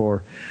here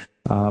for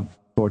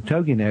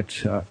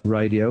TogiNet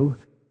radio,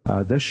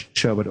 this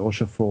show, but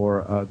also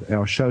for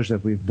our shows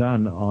that we've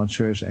done on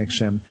Sirius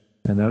XM,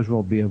 and those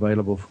will be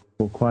available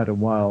for quite a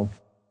while,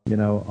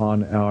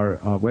 on our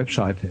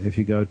website. If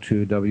you go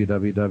to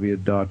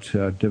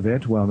www.DevetWellness,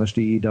 DEVET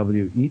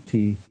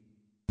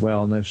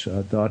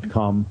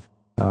wellness.com,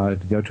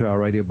 go to our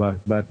radio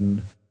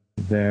button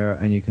there,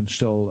 and you can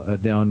still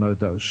download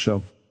those.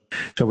 So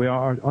we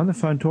are on the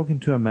phone talking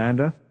to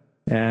Amanda.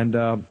 And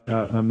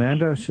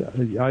Amanda,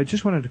 I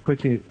just wanted to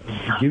quickly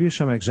give you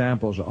some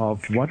examples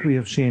of what we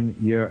have seen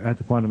here at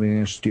the Quantum Healing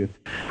Institute.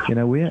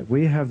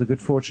 We have the good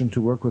fortune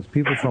to work with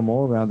people from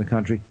all around the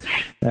country,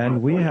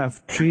 and we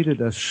have treated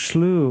a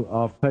slew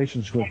of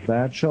patients with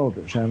bad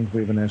shoulders, haven't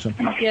we, Vanessa?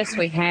 Yes,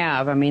 we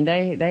have. I mean,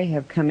 they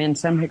have come in,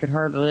 some who could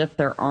hardly lift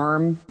their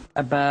arm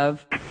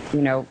above,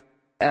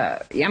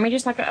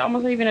 just like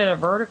almost even at a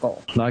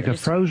vertical. Like a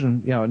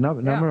frozen,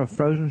 number of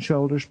frozen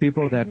shoulders,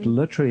 people that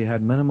literally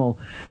had minimal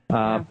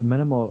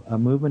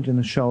movement in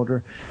the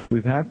shoulder.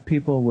 We've had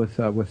people with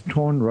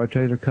torn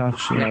rotator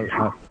cuffs.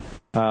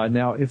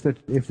 Now, if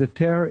the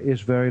tear is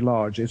very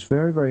large, it's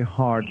very, very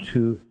hard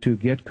to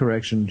get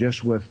correction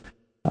just with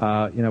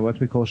what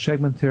we call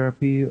segment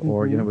therapy,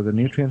 or with the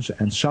nutrients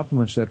and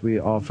supplements that we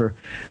offer,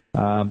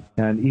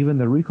 and even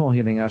the recall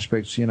healing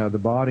aspects. The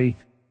body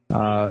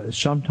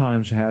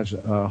sometimes has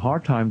a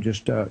hard time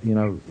just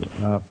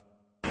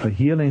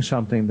healing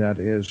something that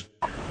is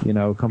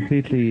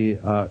completely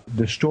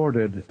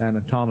distorted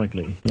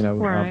anatomically.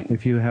 Right.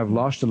 If you have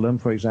lost a limb,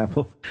 for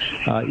example,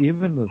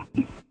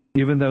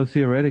 even though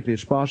theoretically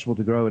it's possible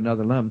to grow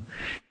another limb,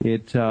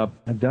 it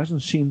doesn't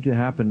seem to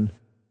happen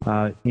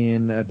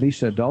in at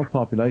least adult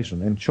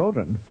population. In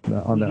children,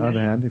 on the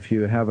other hand, if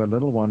you have a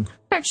little one.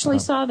 I actually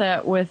saw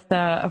that with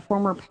a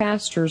former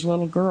pastor's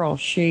little girl.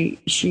 She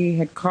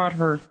had caught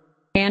her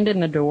hand in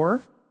the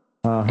door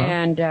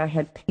and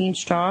had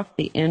pinched off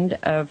the end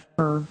of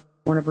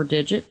one of her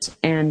digits,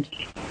 and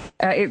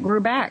it grew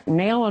back,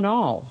 nail and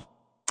all.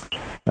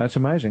 That's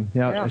amazing.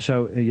 Yeah.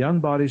 So young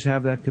bodies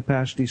have that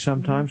capacity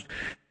sometimes,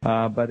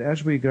 but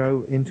as we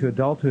grow into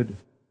adulthood,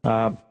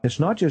 it's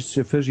not just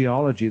the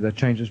physiology that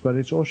changes, but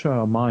it's also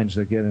our minds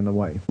that get in the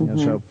way.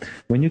 So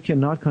when you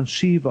cannot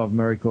conceive of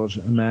miracles,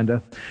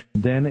 Amanda,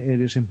 then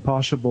it is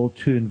impossible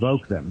to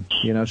invoke them.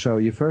 So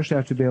you first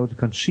have to be able to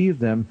conceive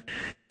them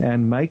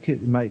and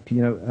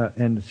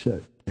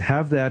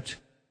have that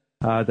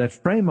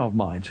frame of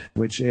mind,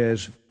 which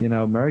is,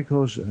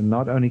 miracles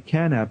not only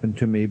can happen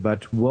to me,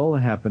 but will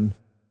happen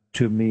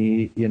to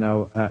me,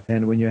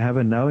 and when you have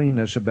a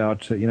knowingness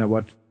about,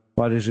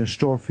 what is in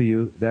store for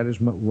you, that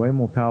is way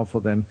more powerful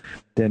than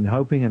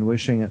hoping and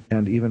wishing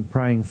and even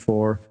praying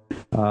for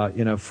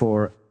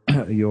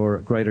your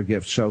greater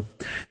gifts. So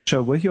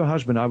with your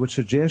husband, I would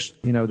suggest,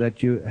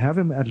 that you have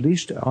him at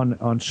least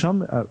on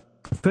some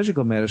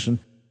physical medicine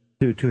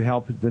to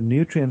help the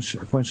nutrients,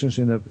 for instance,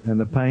 in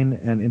the pain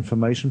and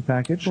inflammation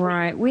package.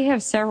 Right. We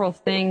have several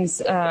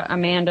things,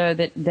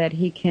 Amanda, that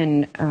he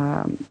can,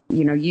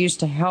 use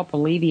to help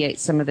alleviate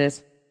some of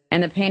this.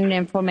 And the pain and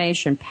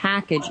inflammation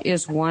package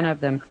is one of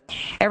them.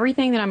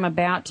 Everything that I'm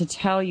about to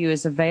tell you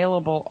is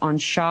available on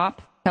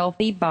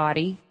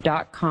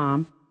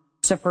shophealthybody.com.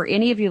 So for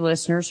any of you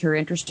listeners who are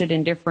interested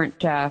in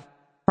different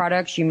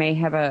products, you may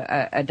have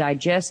a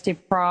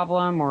digestive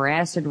problem or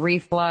acid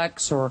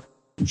reflux or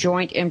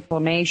joint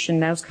inflammation,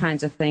 those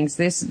kinds of things.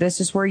 This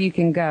is where you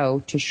can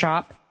go, to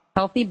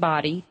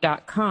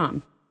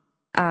shophealthybody.com.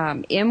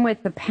 In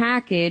with the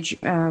package,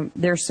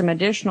 there's some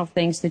additional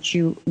things that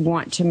you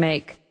want to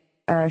make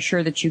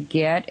sure that you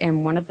get,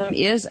 and one of them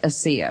is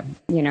ASEA,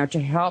 to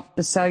help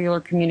the cellular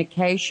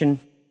communication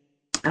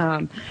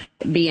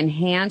be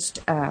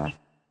enhanced. The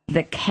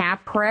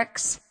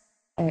Caprex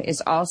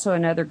is also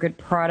another good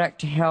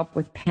product to help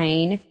with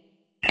pain.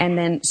 And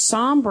then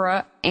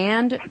Sombra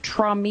and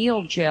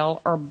Traumeel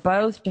Gel are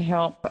both to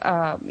help,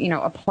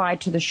 apply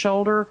to the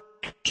shoulder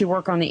to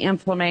work on the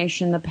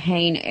inflammation, the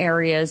pain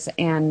areas.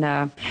 And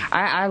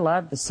I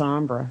love the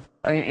Sombra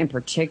in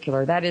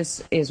particular. That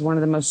is one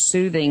of the most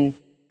soothing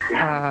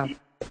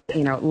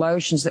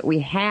lotions that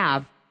we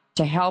have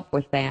to help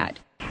with that.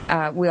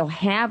 We'll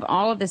have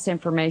all of this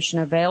information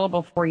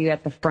available for you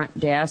at the front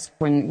desk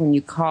when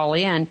you call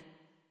in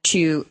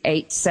to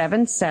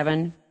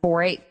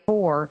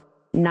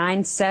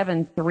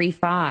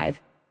 877-484-9735.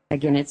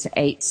 Again, it's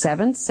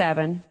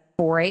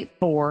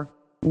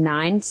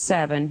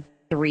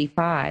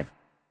 877-484-9735.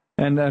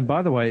 And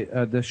by the way,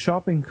 the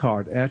shopping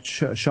cart at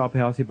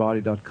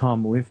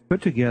shophealthybody.com, we've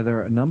put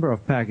together a number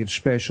of package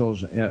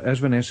specials, as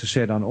Vanessa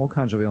said, on all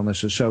kinds of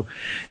illnesses. So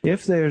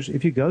if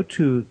you go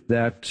to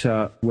that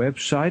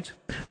website,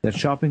 that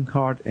shopping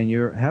cart, and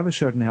you have a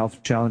certain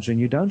health challenge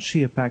and you don't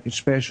see a package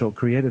special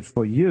created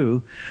for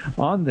you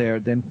on there,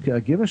 then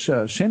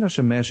send us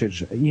a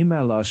message,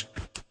 email us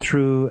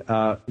through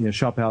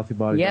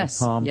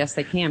shophealthybody.com. Yes,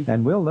 they can.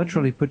 And we'll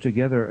literally put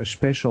together a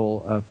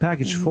special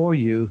package for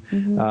you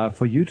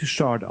to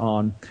start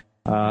on,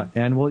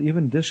 and we'll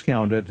even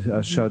discount it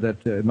so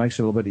that it makes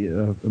it a little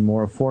bit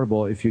more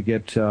affordable if you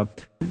get 3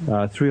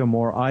 or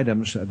more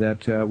items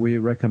that we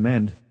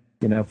recommend,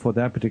 for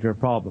that particular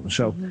problem.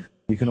 So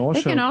you can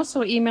also... They can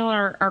also email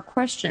your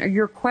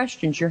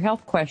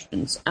health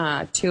questions,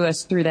 to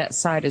us through that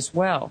site as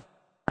well.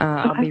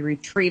 I'll be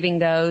retrieving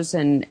those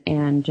and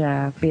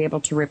be able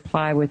to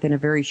reply within a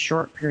very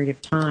short period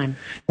of time.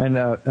 And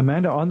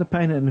Amanda, on the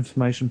pain and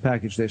inflammation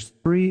package, there's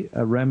 3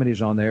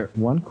 remedies on there.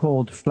 One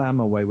called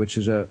Flamaway, which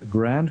is a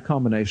grand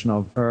combination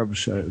of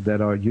herbs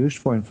that are used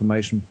for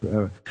inflammation,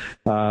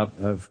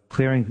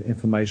 clearing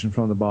inflammation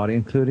from the body,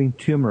 including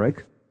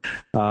turmeric,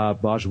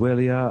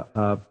 boswellia,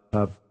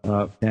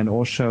 and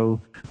also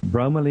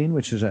bromelain,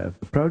 which is a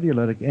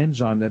proteolytic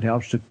enzyme that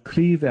helps to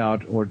cleave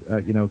out or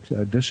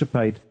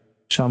dissipate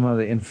some of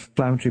the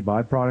inflammatory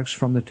byproducts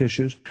from the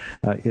tissues.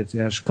 It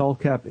has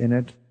skullcap in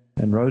it,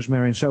 and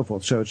rosemary and so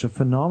forth. So it's a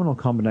phenomenal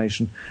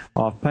combination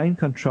of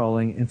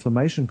pain-controlling,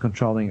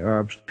 inflammation-controlling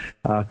herbs.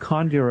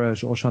 Condura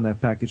is also on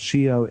that package,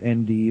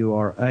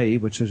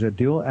 Condura, which is a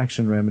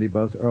dual-action remedy,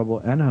 both herbal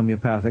and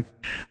homeopathic,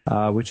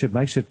 which it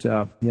makes it,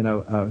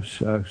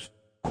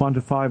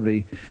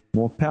 quantifiably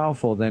more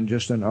powerful than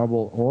just an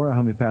herbal or a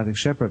homeopathic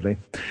separately.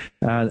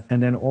 And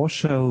then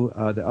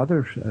also the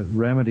other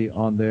remedy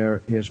on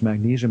there is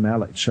magnesium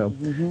malate. So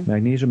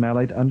magnesium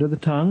malate under the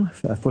tongue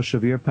for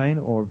severe pain,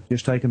 or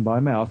just taken by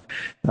mouth,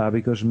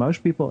 because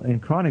most people in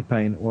chronic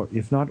pain, or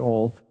if not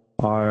all,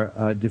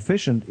 are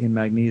deficient in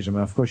magnesium.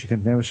 Of course, you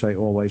can never say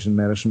always in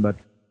medicine, but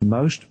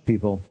most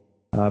people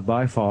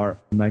by far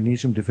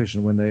magnesium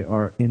deficient when they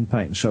are in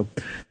pain. So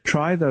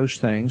try those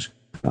things.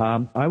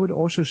 I would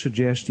also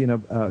suggest,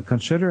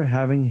 consider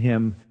having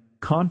him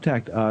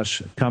contact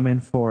us, come in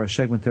for a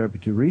segment therapy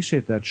to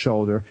reset that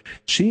shoulder.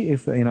 See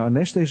if,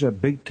 unless there's a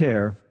big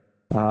tear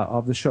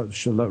of the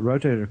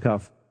rotator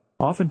cuff,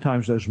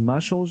 oftentimes those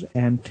muscles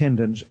and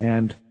tendons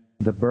and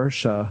the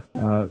bursa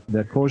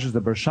that causes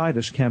the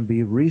bursitis can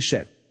be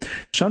reset.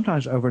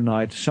 Sometimes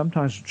overnight,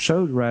 sometimes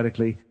so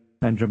radically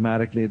and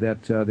dramatically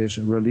that there's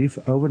relief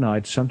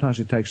overnight. Sometimes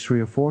it takes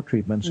 3 or 4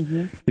 treatments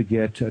to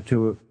get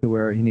to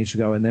where he needs to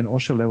go. And then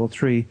also level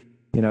 3,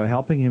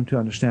 helping him to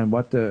understand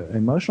what the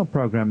emotional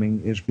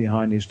programming is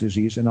behind his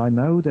disease. And I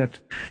know that,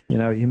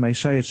 he may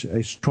say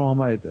it's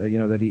trauma,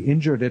 that he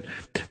injured it,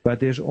 but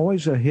there's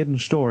always a hidden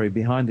story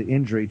behind the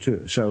injury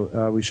too.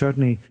 So we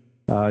certainly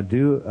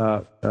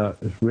do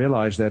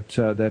realize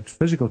that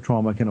physical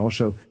trauma can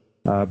also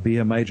be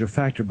a major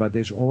factor, but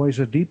there's always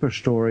a deeper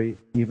story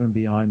even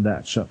behind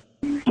that. So,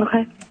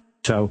 okay.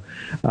 So,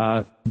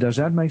 does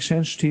that make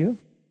sense to you?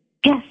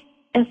 Yes,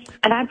 and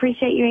I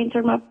appreciate you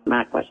answering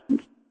my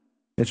questions.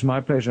 It's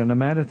my pleasure. And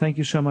Amanda, thank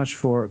you so much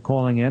for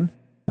calling in.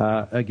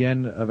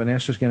 Again,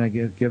 Vanessa's going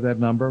to give that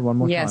number one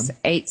more time. Yes,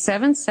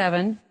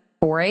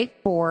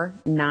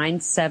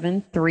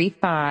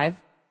 877-484-9735.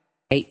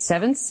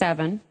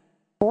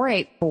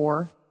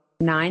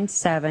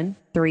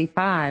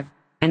 877-484-9735.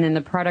 And then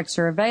the products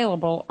are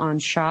available on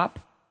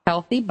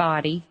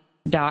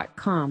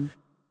shophealthybody.com.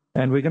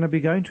 And we're going to be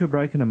going to a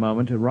break in a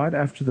moment. Right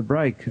after the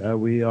break,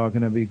 we are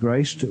going to be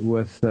graced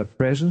with the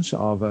presence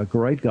of a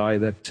great guy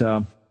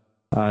that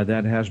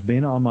has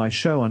been on my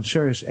show on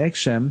Sirius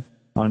XM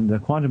on the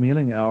Quantum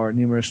Healing Hour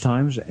numerous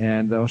times,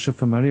 and also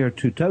familiar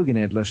to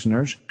TogiNet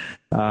listeners.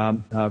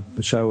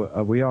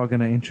 So we are going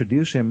to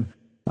introduce him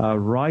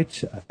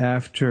right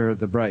after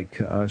the break.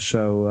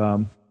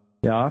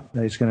 Yeah,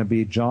 it's going to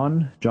be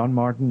John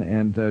Martin,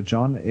 and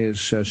John is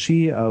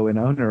CEO and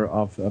owner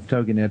of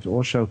TogiNet.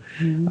 Also,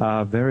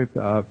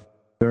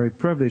 very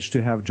privileged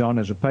to have John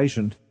as a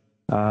patient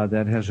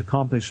that has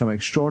accomplished some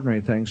extraordinary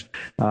things,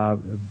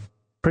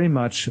 pretty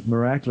much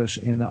miraculous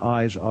in the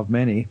eyes of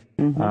many.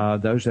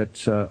 Those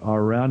that are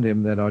around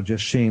him that are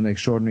just seeing the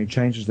extraordinary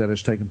changes that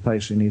has taken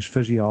place in his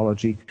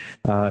physiology,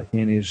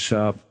 in his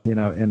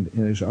in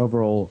his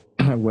overall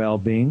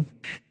well-being.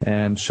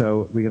 And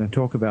so we're going to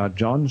talk about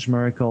John's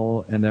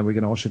miracle, and then we're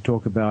going to also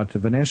talk about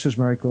Vanessa's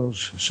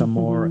miracles some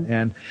more.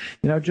 And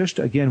just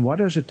again, what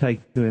does it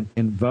take to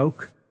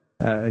invoke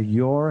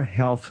your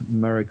health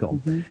miracle?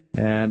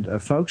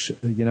 And folks,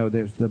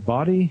 there's the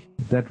body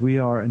that we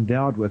are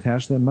endowed with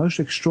has the most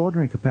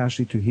extraordinary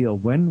capacity to heal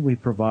when we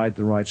provide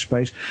the right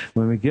space,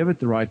 when we give it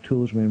the right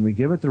tools, when we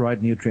give it the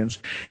right nutrients,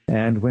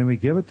 and when we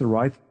give it the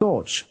right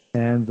thoughts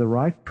and the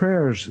right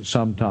prayers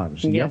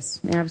sometimes. Yes,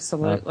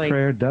 absolutely.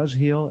 Prayer does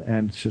heal,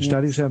 and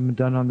studies have been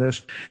done on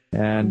this,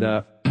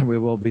 and we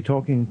will be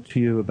talking to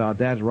you about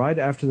that right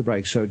after the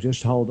break. So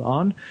just hold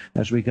on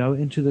as we go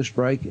into this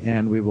break,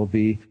 and we will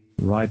be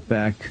right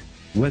back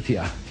with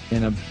you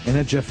in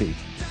a jiffy.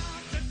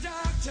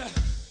 Doctor,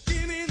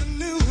 give me the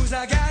news.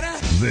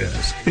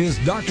 This is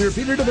Dr.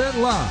 Peter DeVette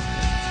Live.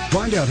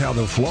 Find out how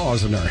the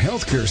flaws in our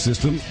healthcare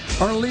system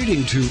are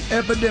leading to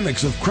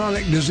epidemics of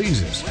chronic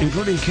diseases,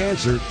 including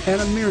cancer and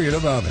a myriad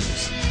of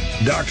others.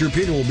 Dr.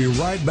 Peter will be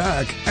right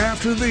back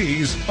after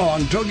these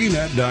on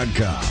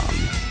TogiNet.com.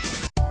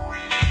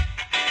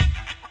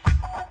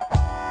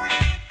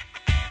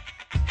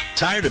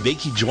 Tired of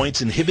achy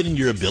joints inhibiting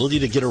your ability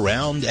to get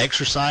around,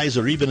 exercise,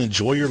 or even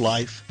enjoy your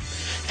life?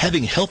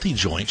 Having healthy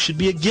joints should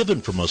be a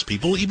given for most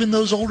people, even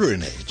those older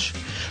in age.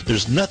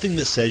 There's nothing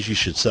that says you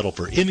should settle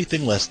for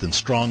anything less than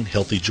strong,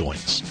 healthy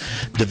joints.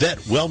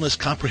 DeVette Wellness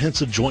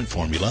Comprehensive Joint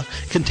Formula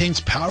contains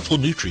powerful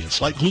nutrients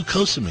like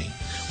glucosamine,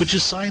 which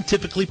is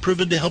scientifically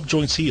proven to help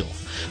joints heal.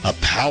 A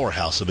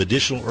powerhouse of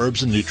additional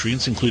herbs and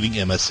nutrients including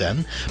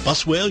MSM,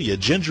 boswellia,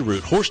 ginger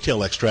root,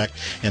 horsetail extract,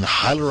 and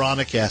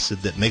hyaluronic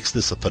acid that makes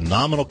this a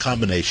phenomenal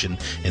combination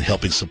in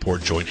helping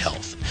support joint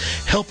health.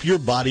 Help your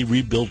body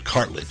rebuild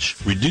cartilage,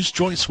 reduce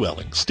joint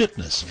swelling,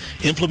 stiffness,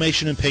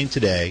 inflammation, and pain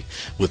today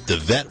with the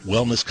DeVette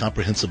Wellness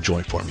Comprehensive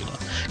Joint Formula.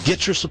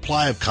 Get your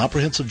supply of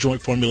Comprehensive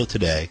Joint Formula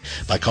today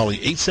by calling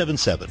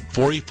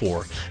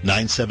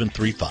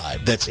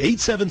 877-484-9735. That's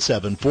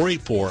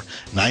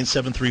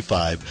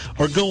 877-484-9735,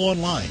 or go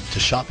online to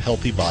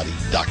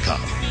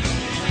shophealthybody.com.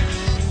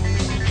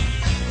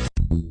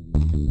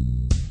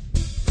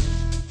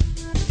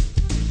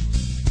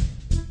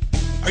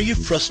 Are you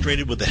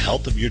frustrated with the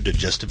health of your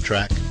digestive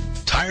tract?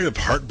 Tired of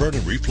heartburn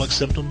and reflux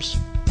symptoms?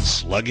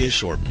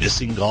 Sluggish or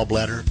missing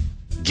gallbladder?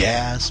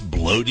 gas,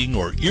 bloating,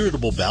 or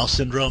irritable bowel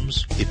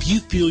syndromes? If you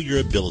feel your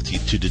ability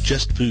to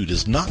digest food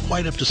is not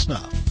quite up to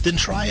snuff, then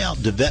try out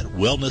DeVette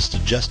Wellness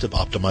Digestive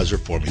Optimizer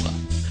Formula.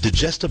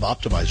 Digestive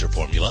Optimizer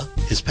Formula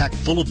is packed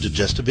full of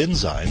digestive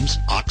enzymes,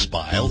 ox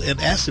bile,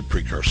 and acid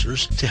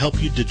precursors to help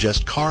you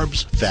digest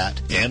carbs,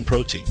 fat, and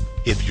protein.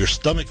 If your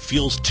stomach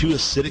feels too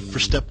acidic for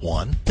step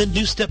 1, then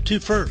do step 2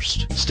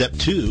 first. Step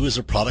 2 is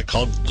a product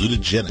called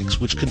Glutagenics,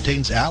 which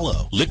contains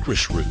aloe,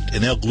 licorice root,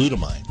 and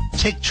L-glutamine.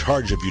 Take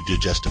charge of your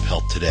digestive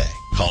health today.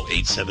 Call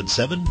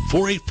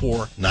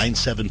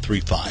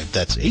 877-484-9735.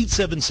 That's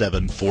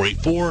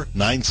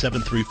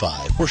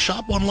 877-484-9735. Or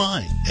shop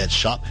online at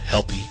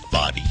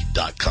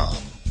shophealthybody.com.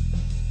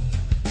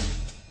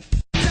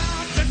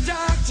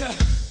 Doctor,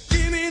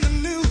 give me the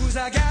news.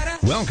 I gotta...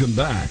 Welcome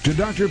back to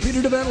Dr.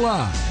 Peter DeVette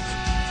Live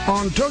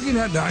on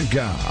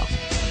TogiNet.com.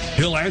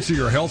 He'll answer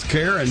your health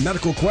care and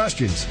medical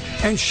questions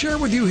and share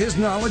with you his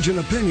knowledge and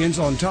opinions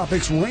on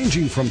topics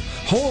ranging from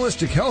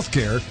holistic health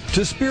care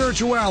to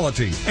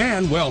spirituality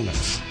and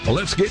wellness.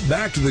 Let's get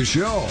back to the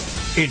show.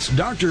 It's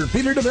Dr.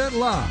 Peter DeVette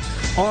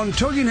Live on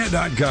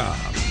TogiNet.com.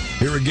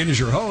 Here again is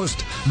your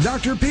host,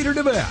 Dr. Peter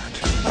DeVette.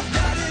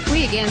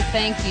 We again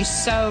thank you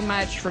so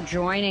much for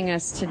joining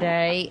us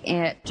today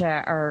at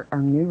our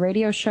new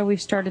radio show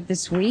we've started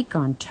this week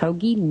on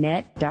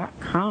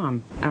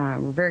TogiNet.com.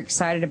 We're very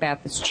excited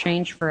about this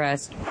change for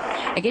us.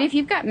 Again, if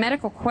you've got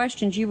medical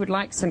questions you would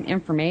like some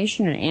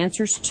information and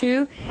answers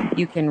to,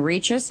 you can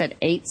reach us at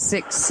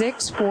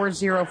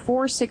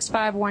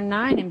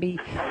 866-404-6519 and be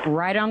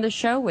right on the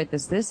show with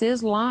us. This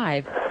is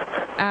live.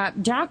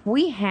 Doc,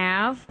 we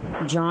have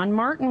John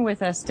Martin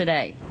with us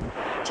today.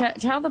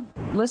 Tell the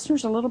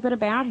listeners a little bit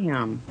about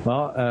him.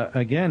 Well,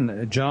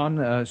 again,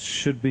 John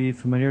should be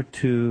familiar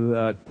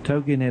to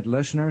TogiNet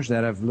listeners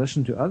that have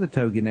listened to other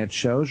TogiNet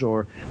shows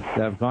or that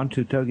have gone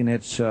to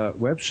TogiNet's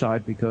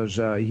website, because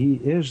he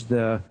is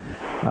the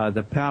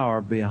power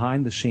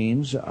behind the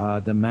scenes,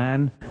 the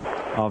man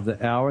of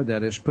the hour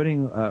that is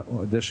putting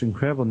this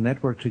incredible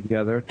network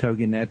together,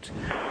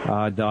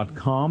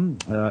 TogiNet.com,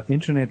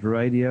 internet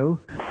radio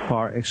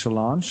par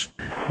excellence,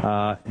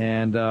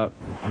 and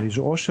he's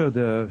also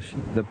the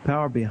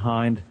power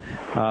behind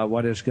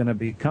what is going to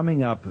be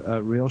coming up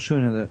real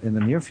soon in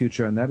the near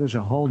future, and that is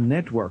a whole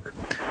network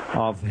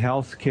of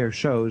healthcare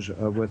shows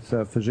with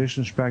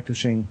physicians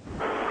practicing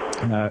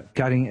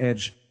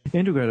cutting-edge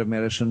integrative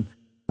medicine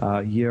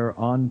here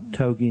on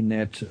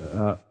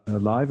TogiNet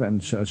Live,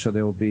 and so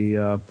there will be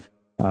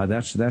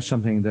that's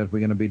something that we're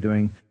going to be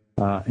doing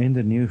in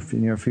the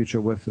near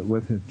future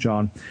with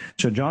John.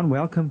 So, John,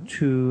 welcome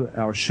to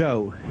our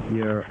show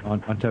here on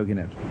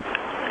TogiNet.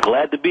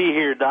 Glad to be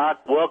here,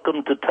 Doc.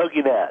 Welcome to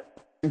TogiNet.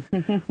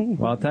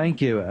 Well, thank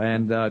you.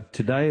 And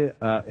today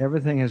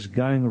everything is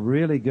going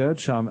really good.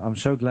 So I'm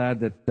so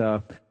glad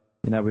that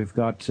we've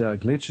got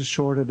glitches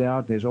sorted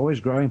out. There's always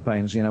growing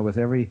pains, with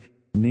every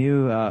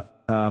new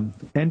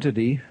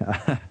entity,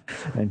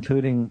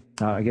 including,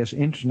 I guess,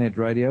 internet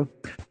radio.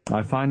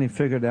 I finally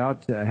figured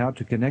out how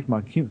to connect my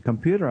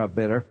computer up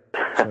better.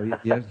 So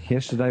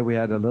yesterday we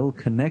had a little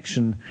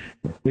connection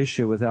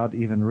issue without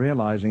even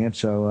realizing it.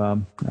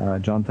 So,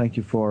 John, thank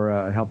you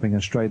for helping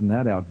us straighten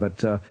that out.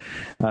 But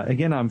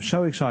again, I'm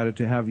so excited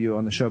to have you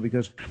on the show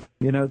because,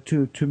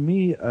 to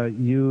me,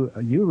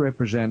 you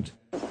represent,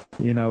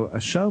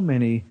 so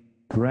many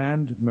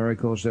grand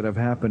miracles that have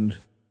happened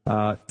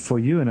for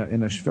you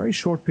in a very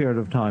short period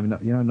of time,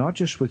 not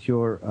just with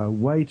your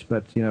weight,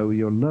 but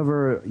your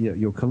liver,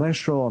 your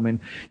cholesterol. I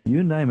mean,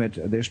 you name it.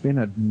 There's been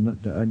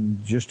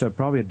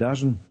probably a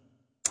dozen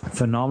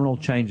phenomenal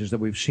changes that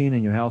we've seen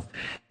in your health,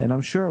 and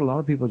I'm sure a lot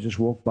of people just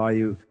walk by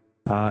you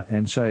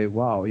and say,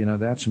 "Wow,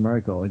 that's a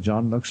miracle."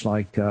 John looks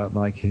like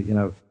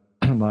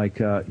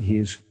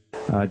he's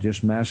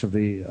just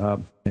massively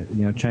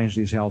changed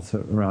his health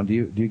around. Do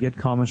you get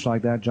comments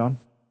like that, John?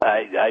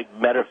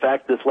 Matter of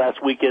fact, this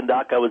last weekend,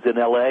 Doc, I was in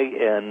L.A.,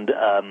 and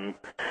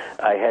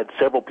I had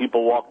several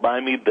people walk by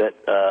me that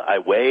I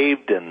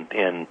waved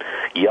and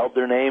yelled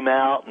their name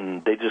out,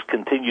 and they just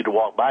continued to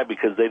walk by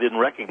because they didn't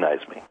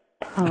recognize me.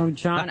 Oh,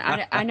 John,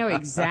 I know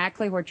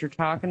exactly what you're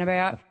talking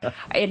about.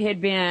 It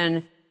had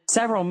been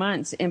several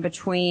months in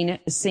between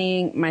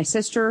seeing my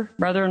sister,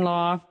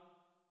 brother-in-law,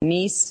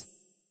 niece,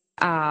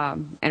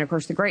 and of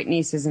course the great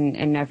nieces and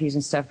nephews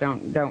and stuff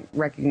don't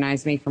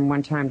recognize me from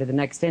one time to the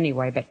next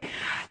anyway, but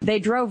they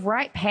drove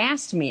right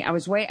past me. I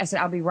said,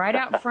 I'll be right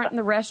out in front in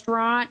the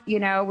restaurant. We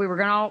were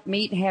going to all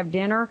meet and have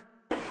dinner.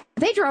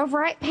 They drove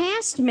right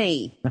past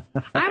me.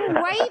 I'm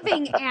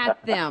waving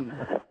at them,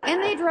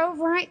 and they drove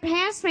right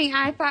past me.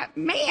 I thought,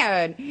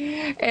 man,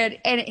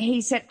 and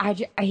he said,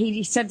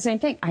 he said the same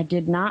thing. I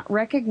did not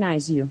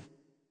recognize you.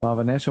 Well,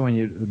 Vanessa, when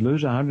you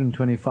lose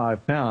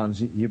 125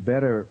 pounds, you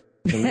better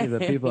believe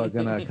that people are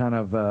going to kind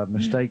of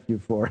mistake you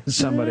for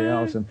somebody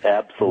else. And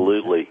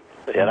absolutely.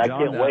 And I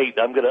can't wait.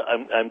 I'm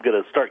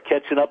gonna start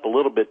catching up a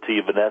little bit to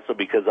you, Vanessa,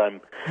 because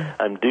I'm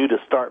due to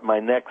start my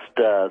next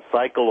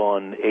cycle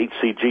on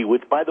HCG,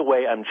 which, by the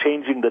way, I'm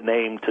changing the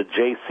name to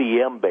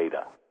JCM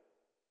Beta.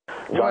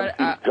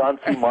 John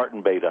C.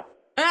 Martin Beta.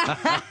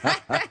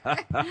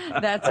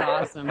 That's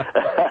awesome.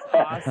 That's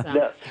awesome.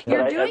 No,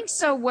 You're doing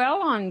so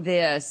well on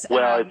this.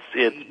 Well,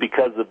 it's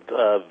because of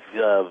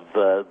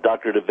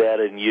Dr. DeVette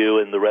and you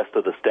and the rest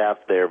of the staff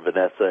there,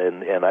 Vanessa,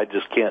 and I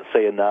just can't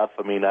say enough.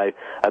 I mean,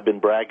 I've been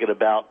bragging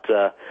about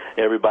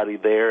everybody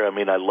there. I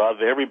mean, I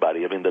love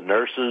everybody. I mean, the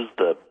nurses,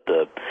 the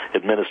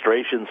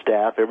administration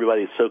staff,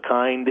 everybody's so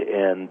kind,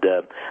 and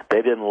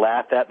they didn't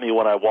laugh at me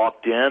when I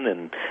walked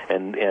in,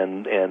 and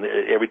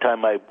every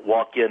time I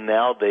walk in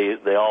now,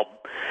 they all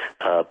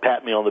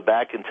pat me on the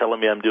back and telling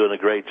me I'm doing a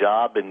great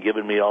job and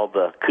giving me all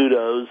the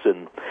kudos.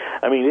 And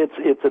I mean,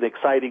 it's an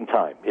exciting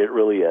time. It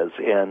really is.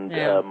 And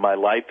my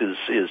life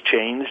is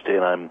changed.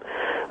 And I'm,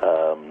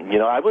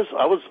 I was,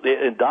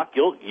 and Doc,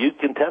 you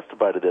can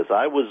testify to this.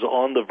 I was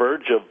on the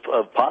verge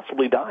of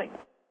possibly dying.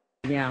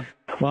 Yeah.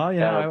 Well,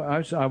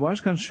 I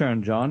was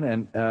concerned, John,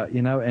 and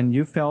and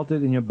you felt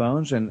it in your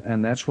bones,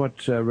 and that's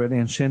what really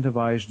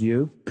incentivized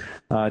you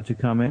to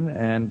come in.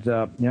 And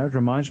it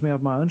reminds me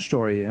of my own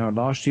story.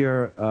 Last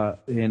year,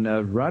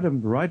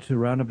 right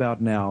around about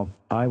now,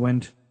 I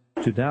went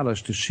to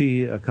Dallas to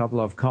see a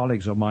couple of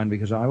colleagues of mine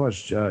because I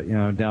was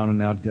down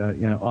and out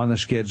on the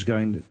skids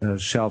going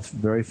south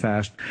very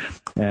fast,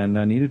 and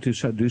I needed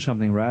to do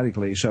something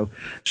radically. So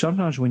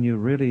sometimes when you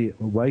really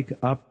wake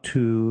up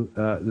to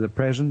the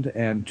present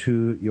and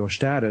to your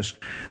status,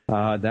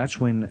 that's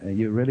when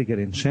you really get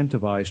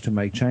incentivized to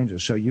make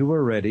changes. So you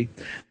were ready.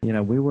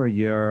 We were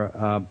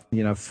here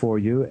for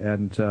you,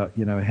 and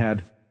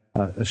had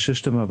a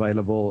system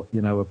available,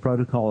 a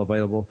protocol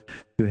available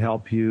to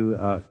help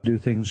you do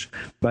things.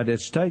 But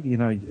it's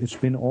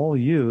been all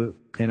you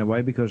in a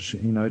way, because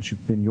it's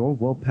been your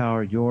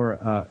willpower,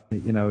 your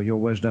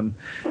wisdom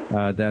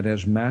that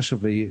has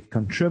massively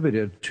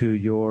contributed to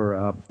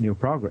your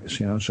progress.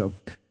 So,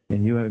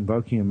 and you are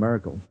invoking a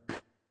miracle.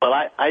 Well,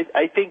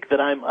 I think that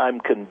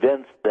I'm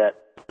convinced that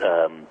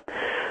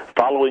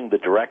following the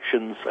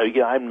directions.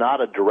 I'm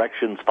not a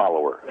directions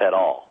follower at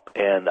all.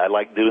 And I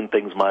like doing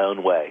things my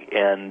own way.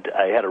 And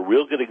I had a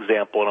real good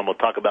example, and I'm going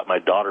to talk about my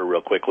daughter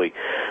real quickly.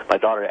 My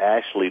daughter,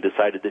 Ashley,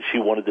 decided that she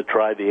wanted to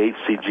try the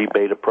HCG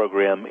beta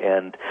program,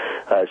 and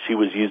she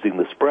was using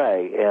the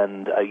spray.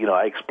 And,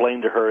 I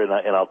explained to her,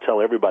 and I'll tell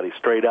everybody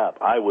straight up,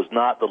 I was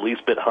not the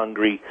least bit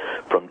hungry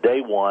from day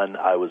one.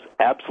 I was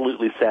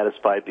absolutely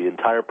satisfied the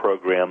entire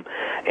program,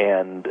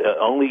 and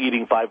only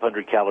eating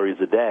 500 calories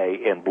a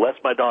day. And bless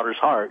my daughter's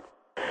heart,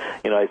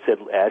 I said,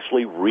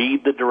 Ashley,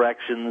 read the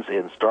directions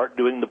and start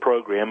doing the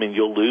program, and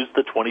you'll lose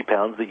the 20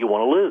 pounds that you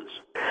want to lose.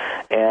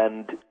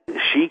 And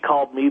she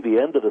called me the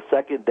end of the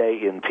second day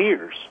in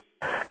tears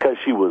because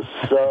she was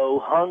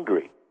so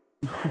hungry.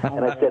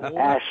 And I said,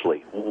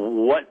 Ashley,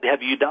 what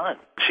have you done?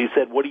 She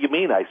said, what do you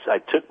mean? I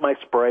took my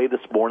spray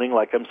this morning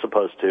like I'm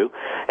supposed to.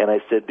 And I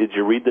said, did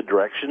you read the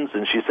directions?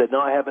 And she said,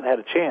 no, I haven't had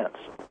a chance.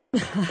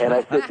 And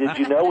I said, did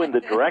you know in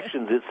the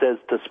directions it says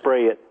to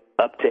spray it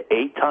up to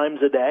 8 times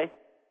a day?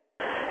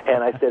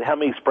 And I said, how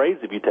many sprays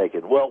have you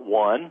taken? Well,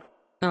 1.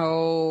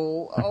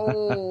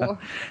 Oh.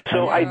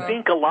 So I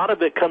think a lot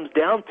of it comes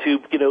down to,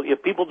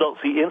 if people don't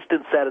see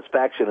instant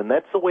satisfaction, and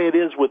that's the way it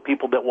is with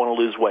people that want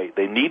to lose weight.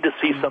 They need to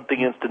see something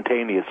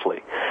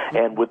instantaneously.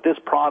 And with this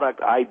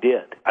product, I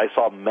did. I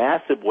saw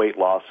massive weight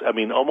loss. I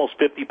mean, almost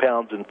 50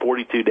 pounds in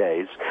 42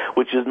 days,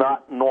 which is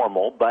not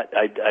normal, but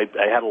I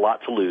had a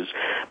lot to lose.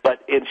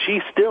 And she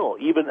still,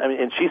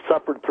 and she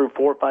suffered through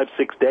 4, 5,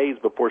 6 days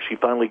before she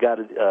finally got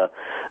it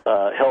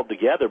held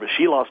together, but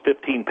she lost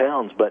 15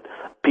 pounds. But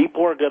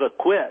people are going to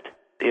quit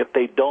if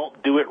they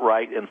don't do it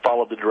right and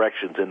follow the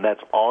directions, and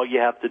that's all you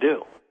have to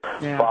do.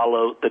 Yeah.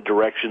 Follow the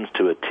directions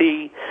to a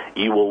T.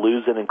 You will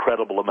lose an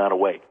incredible amount of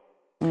weight.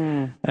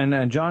 Mm.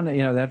 And John,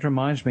 that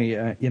reminds me,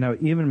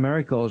 even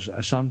miracles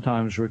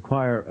sometimes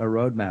require a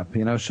roadmap,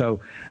 so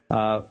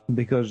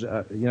because,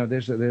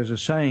 there's a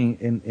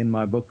saying in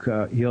my book,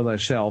 Heal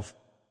Thyself,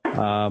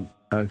 heal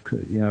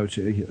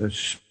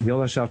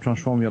thyself,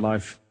 transform your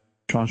life,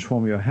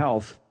 transform your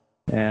health.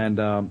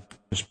 And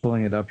just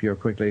pulling it up here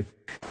quickly,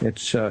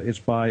 it's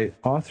by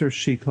Arthur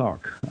C.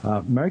 Clarke.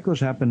 Miracles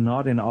happen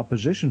not in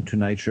opposition to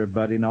nature,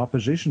 but in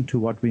opposition to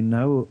what we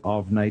know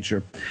of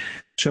nature.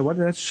 So what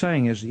that's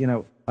saying is,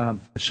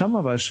 some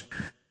of us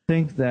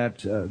think that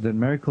the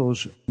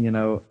miracles,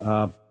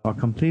 are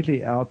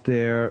completely out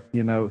there.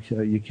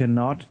 You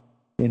cannot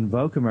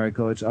invoke a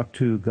miracle. It's up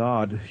to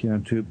God,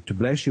 to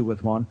bless you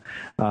with one,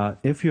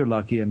 if you're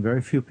lucky, and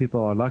very few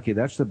people are lucky.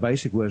 That's the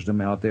basic wisdom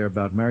out there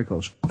about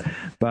miracles.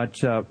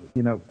 But, a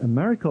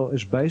miracle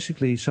is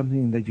basically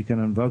something that you can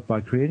invoke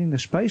by creating the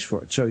space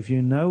for it. So if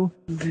you know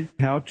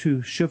how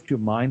to shift your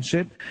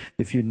mindset,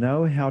 if you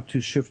know how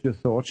to shift your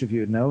thoughts, if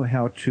you know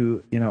how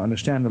to,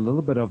 understand a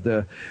little bit of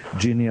the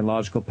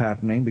genealogical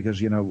patterning,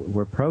 because,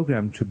 we're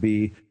programmed to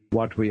be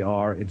what we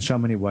are in so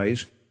many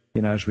ways,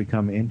 as we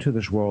come into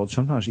this world,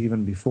 sometimes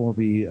even before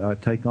we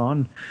take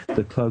on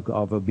the cloak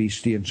of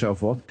obesity and so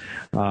forth.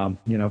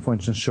 For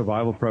instance,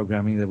 survival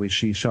programming that we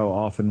see so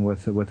often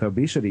with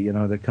obesity,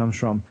 that comes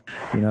from,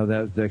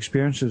 the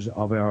experiences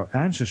of our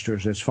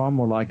ancestors. That's far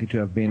more likely to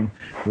have been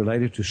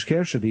related to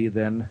scarcity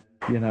than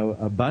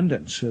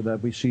abundance that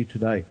we see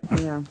today.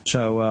 Yeah.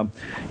 So,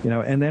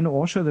 and then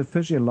also the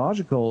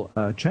physiological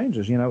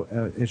changes.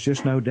 It's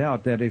just no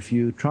doubt that if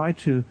you try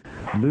to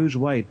lose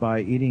weight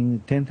by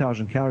eating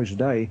 10,000 calories a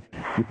day,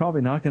 you're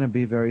probably not going to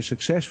be very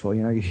successful.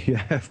 You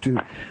have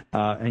to,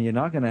 and you're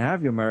not going to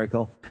have your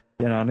miracle,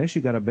 unless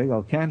you got a big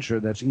old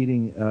cancer that's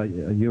eating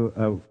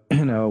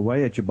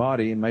away at your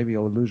body, and maybe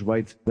you'll lose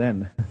weight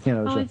then.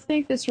 I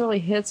think this really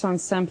hits on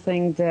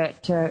something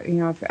that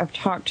I've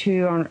talked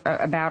to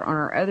about on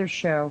our other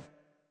show.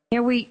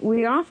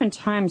 We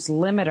oftentimes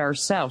limit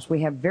ourselves.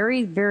 We have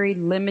very, very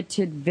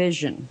limited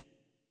vision.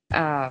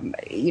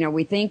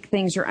 We think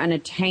things are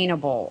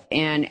unattainable,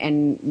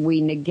 and we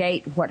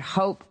negate what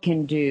hope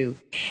can do.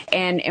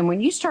 And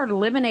when you start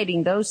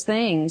eliminating those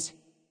things,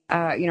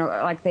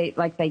 like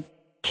they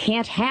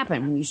can't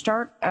happen. When you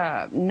start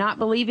not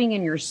believing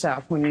in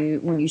yourself,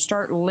 when you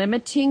start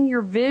limiting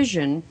your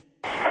vision,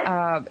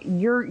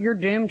 you're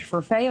doomed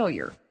for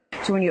failure.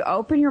 So when you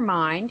open your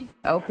mind,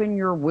 open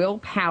your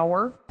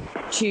willpower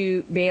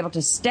to be able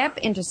to step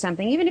into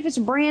something, even if it's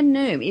brand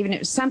new, even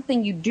if it's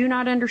something you do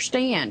not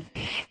understand,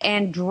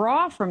 and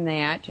draw from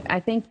that,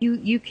 I think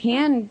you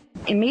can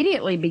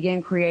immediately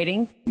begin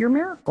creating your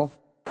miracle.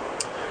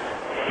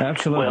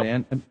 Absolutely.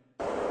 Well,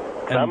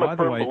 and I'm a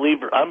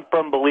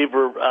firm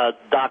believer,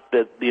 Doc,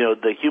 that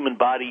the human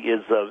body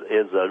is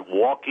a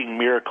walking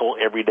miracle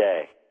every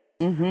day.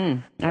 Mm-hmm.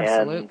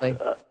 Absolutely.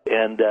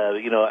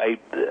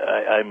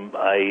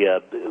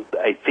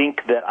 I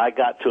think that I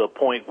got to a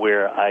point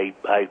where I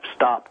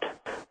stopped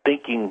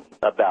thinking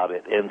about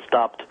it and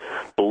stopped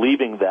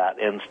believing that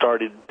and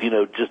started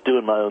just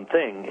doing my own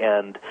thing.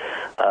 And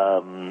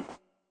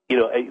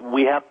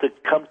we have to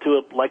come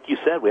to like you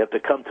said, we have to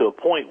come to a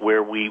point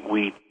where we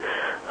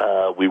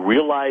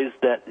realize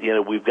that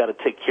we've got to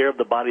take care of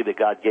the body that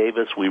God gave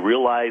us. We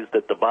realize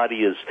that the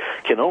body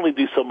can only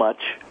do so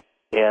much,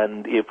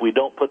 and if we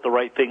don't put the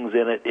right things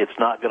in it, it's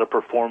not going to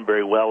perform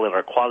very well, and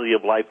our quality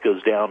of life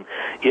goes down,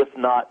 if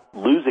not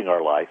losing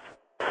our life.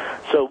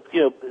 So,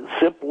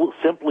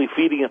 simply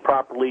feeding it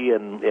properly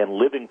and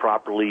living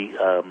properly,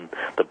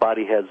 the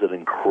body has an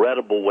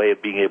incredible way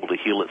of being able to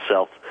heal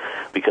itself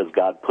because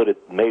God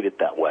made it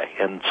that way.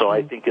 And so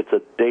I think it's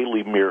a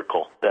daily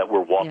miracle that we're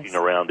walking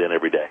around in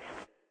every day.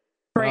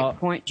 Great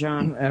point,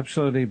 John.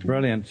 Absolutely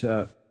brilliant,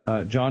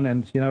 John.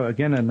 And,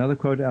 again, another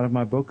quote out of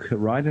my book,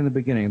 right in the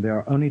beginning, there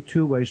are only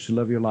two ways to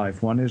live your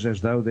life. One is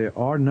as though there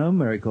are no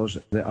miracles.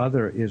 The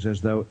other is as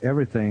though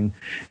everything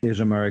is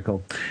a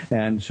miracle.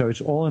 And so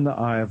it's all in the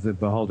eye of the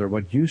beholder.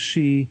 What you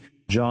see,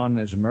 John,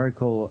 is a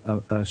miracle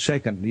a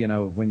second,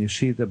 when you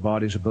see the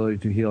body's ability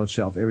to heal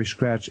itself. Every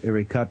scratch,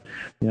 every cut,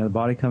 the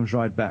body comes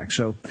right back.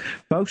 So,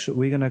 folks,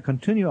 we're going to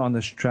continue on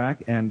this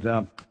track. And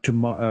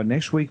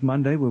next week,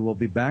 Monday, we will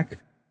be back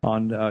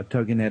on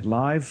TogiNet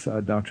Live,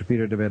 Dr.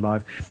 Peter DeVet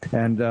Live,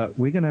 and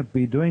we're going to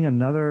be doing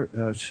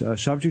another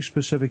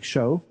subject-specific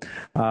show.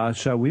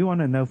 So we want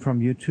to know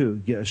from you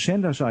too.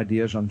 Send us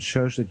ideas on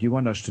shows that you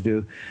want us to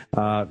do.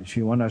 If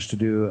you want us to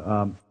do,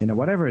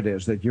 whatever it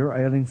is that you're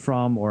ailing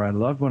from or a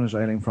loved one is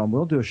ailing from,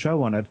 we'll do a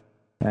show on it,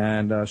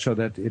 and so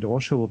that it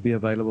also will be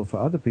available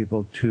for other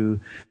people to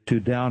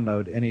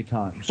download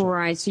anytime. So.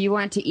 Right. So you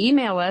want to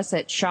email us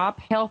at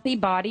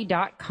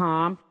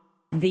shophealthybody.com.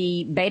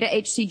 The Beta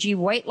HCG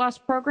weight loss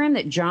program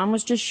that John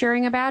was just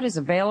sharing about is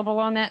available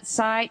on that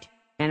site,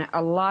 and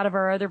a lot of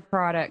our other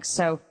products.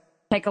 So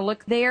take a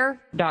look there.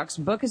 Doc's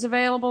book is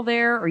available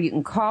there, or you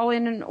can call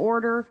in and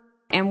order,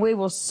 and we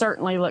will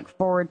certainly look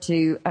forward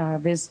to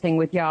visiting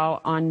with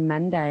y'all on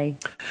Monday.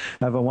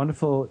 Have a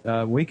wonderful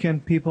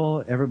weekend,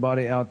 people,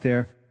 everybody out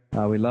there.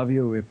 We love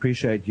you. We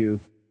appreciate you.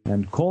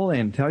 And call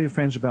in. Tell your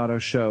friends about our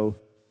show.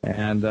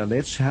 And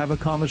let's have a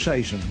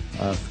conversation.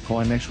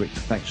 Call in next week.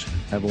 Thanks.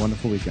 Have a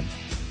wonderful weekend.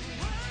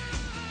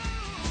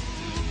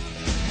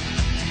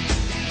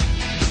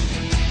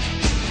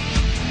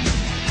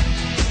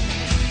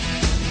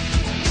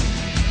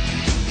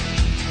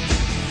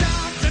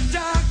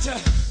 Doctor,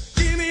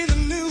 give me the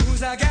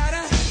news. I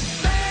gotta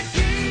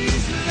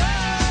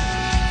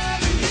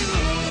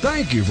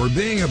Thank you for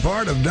being a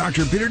part of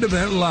Dr. Peter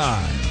DeVet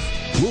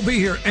Live. We'll be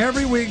here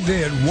every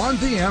weekday at 1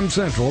 p.m.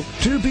 Central,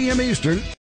 2 p.m. Eastern.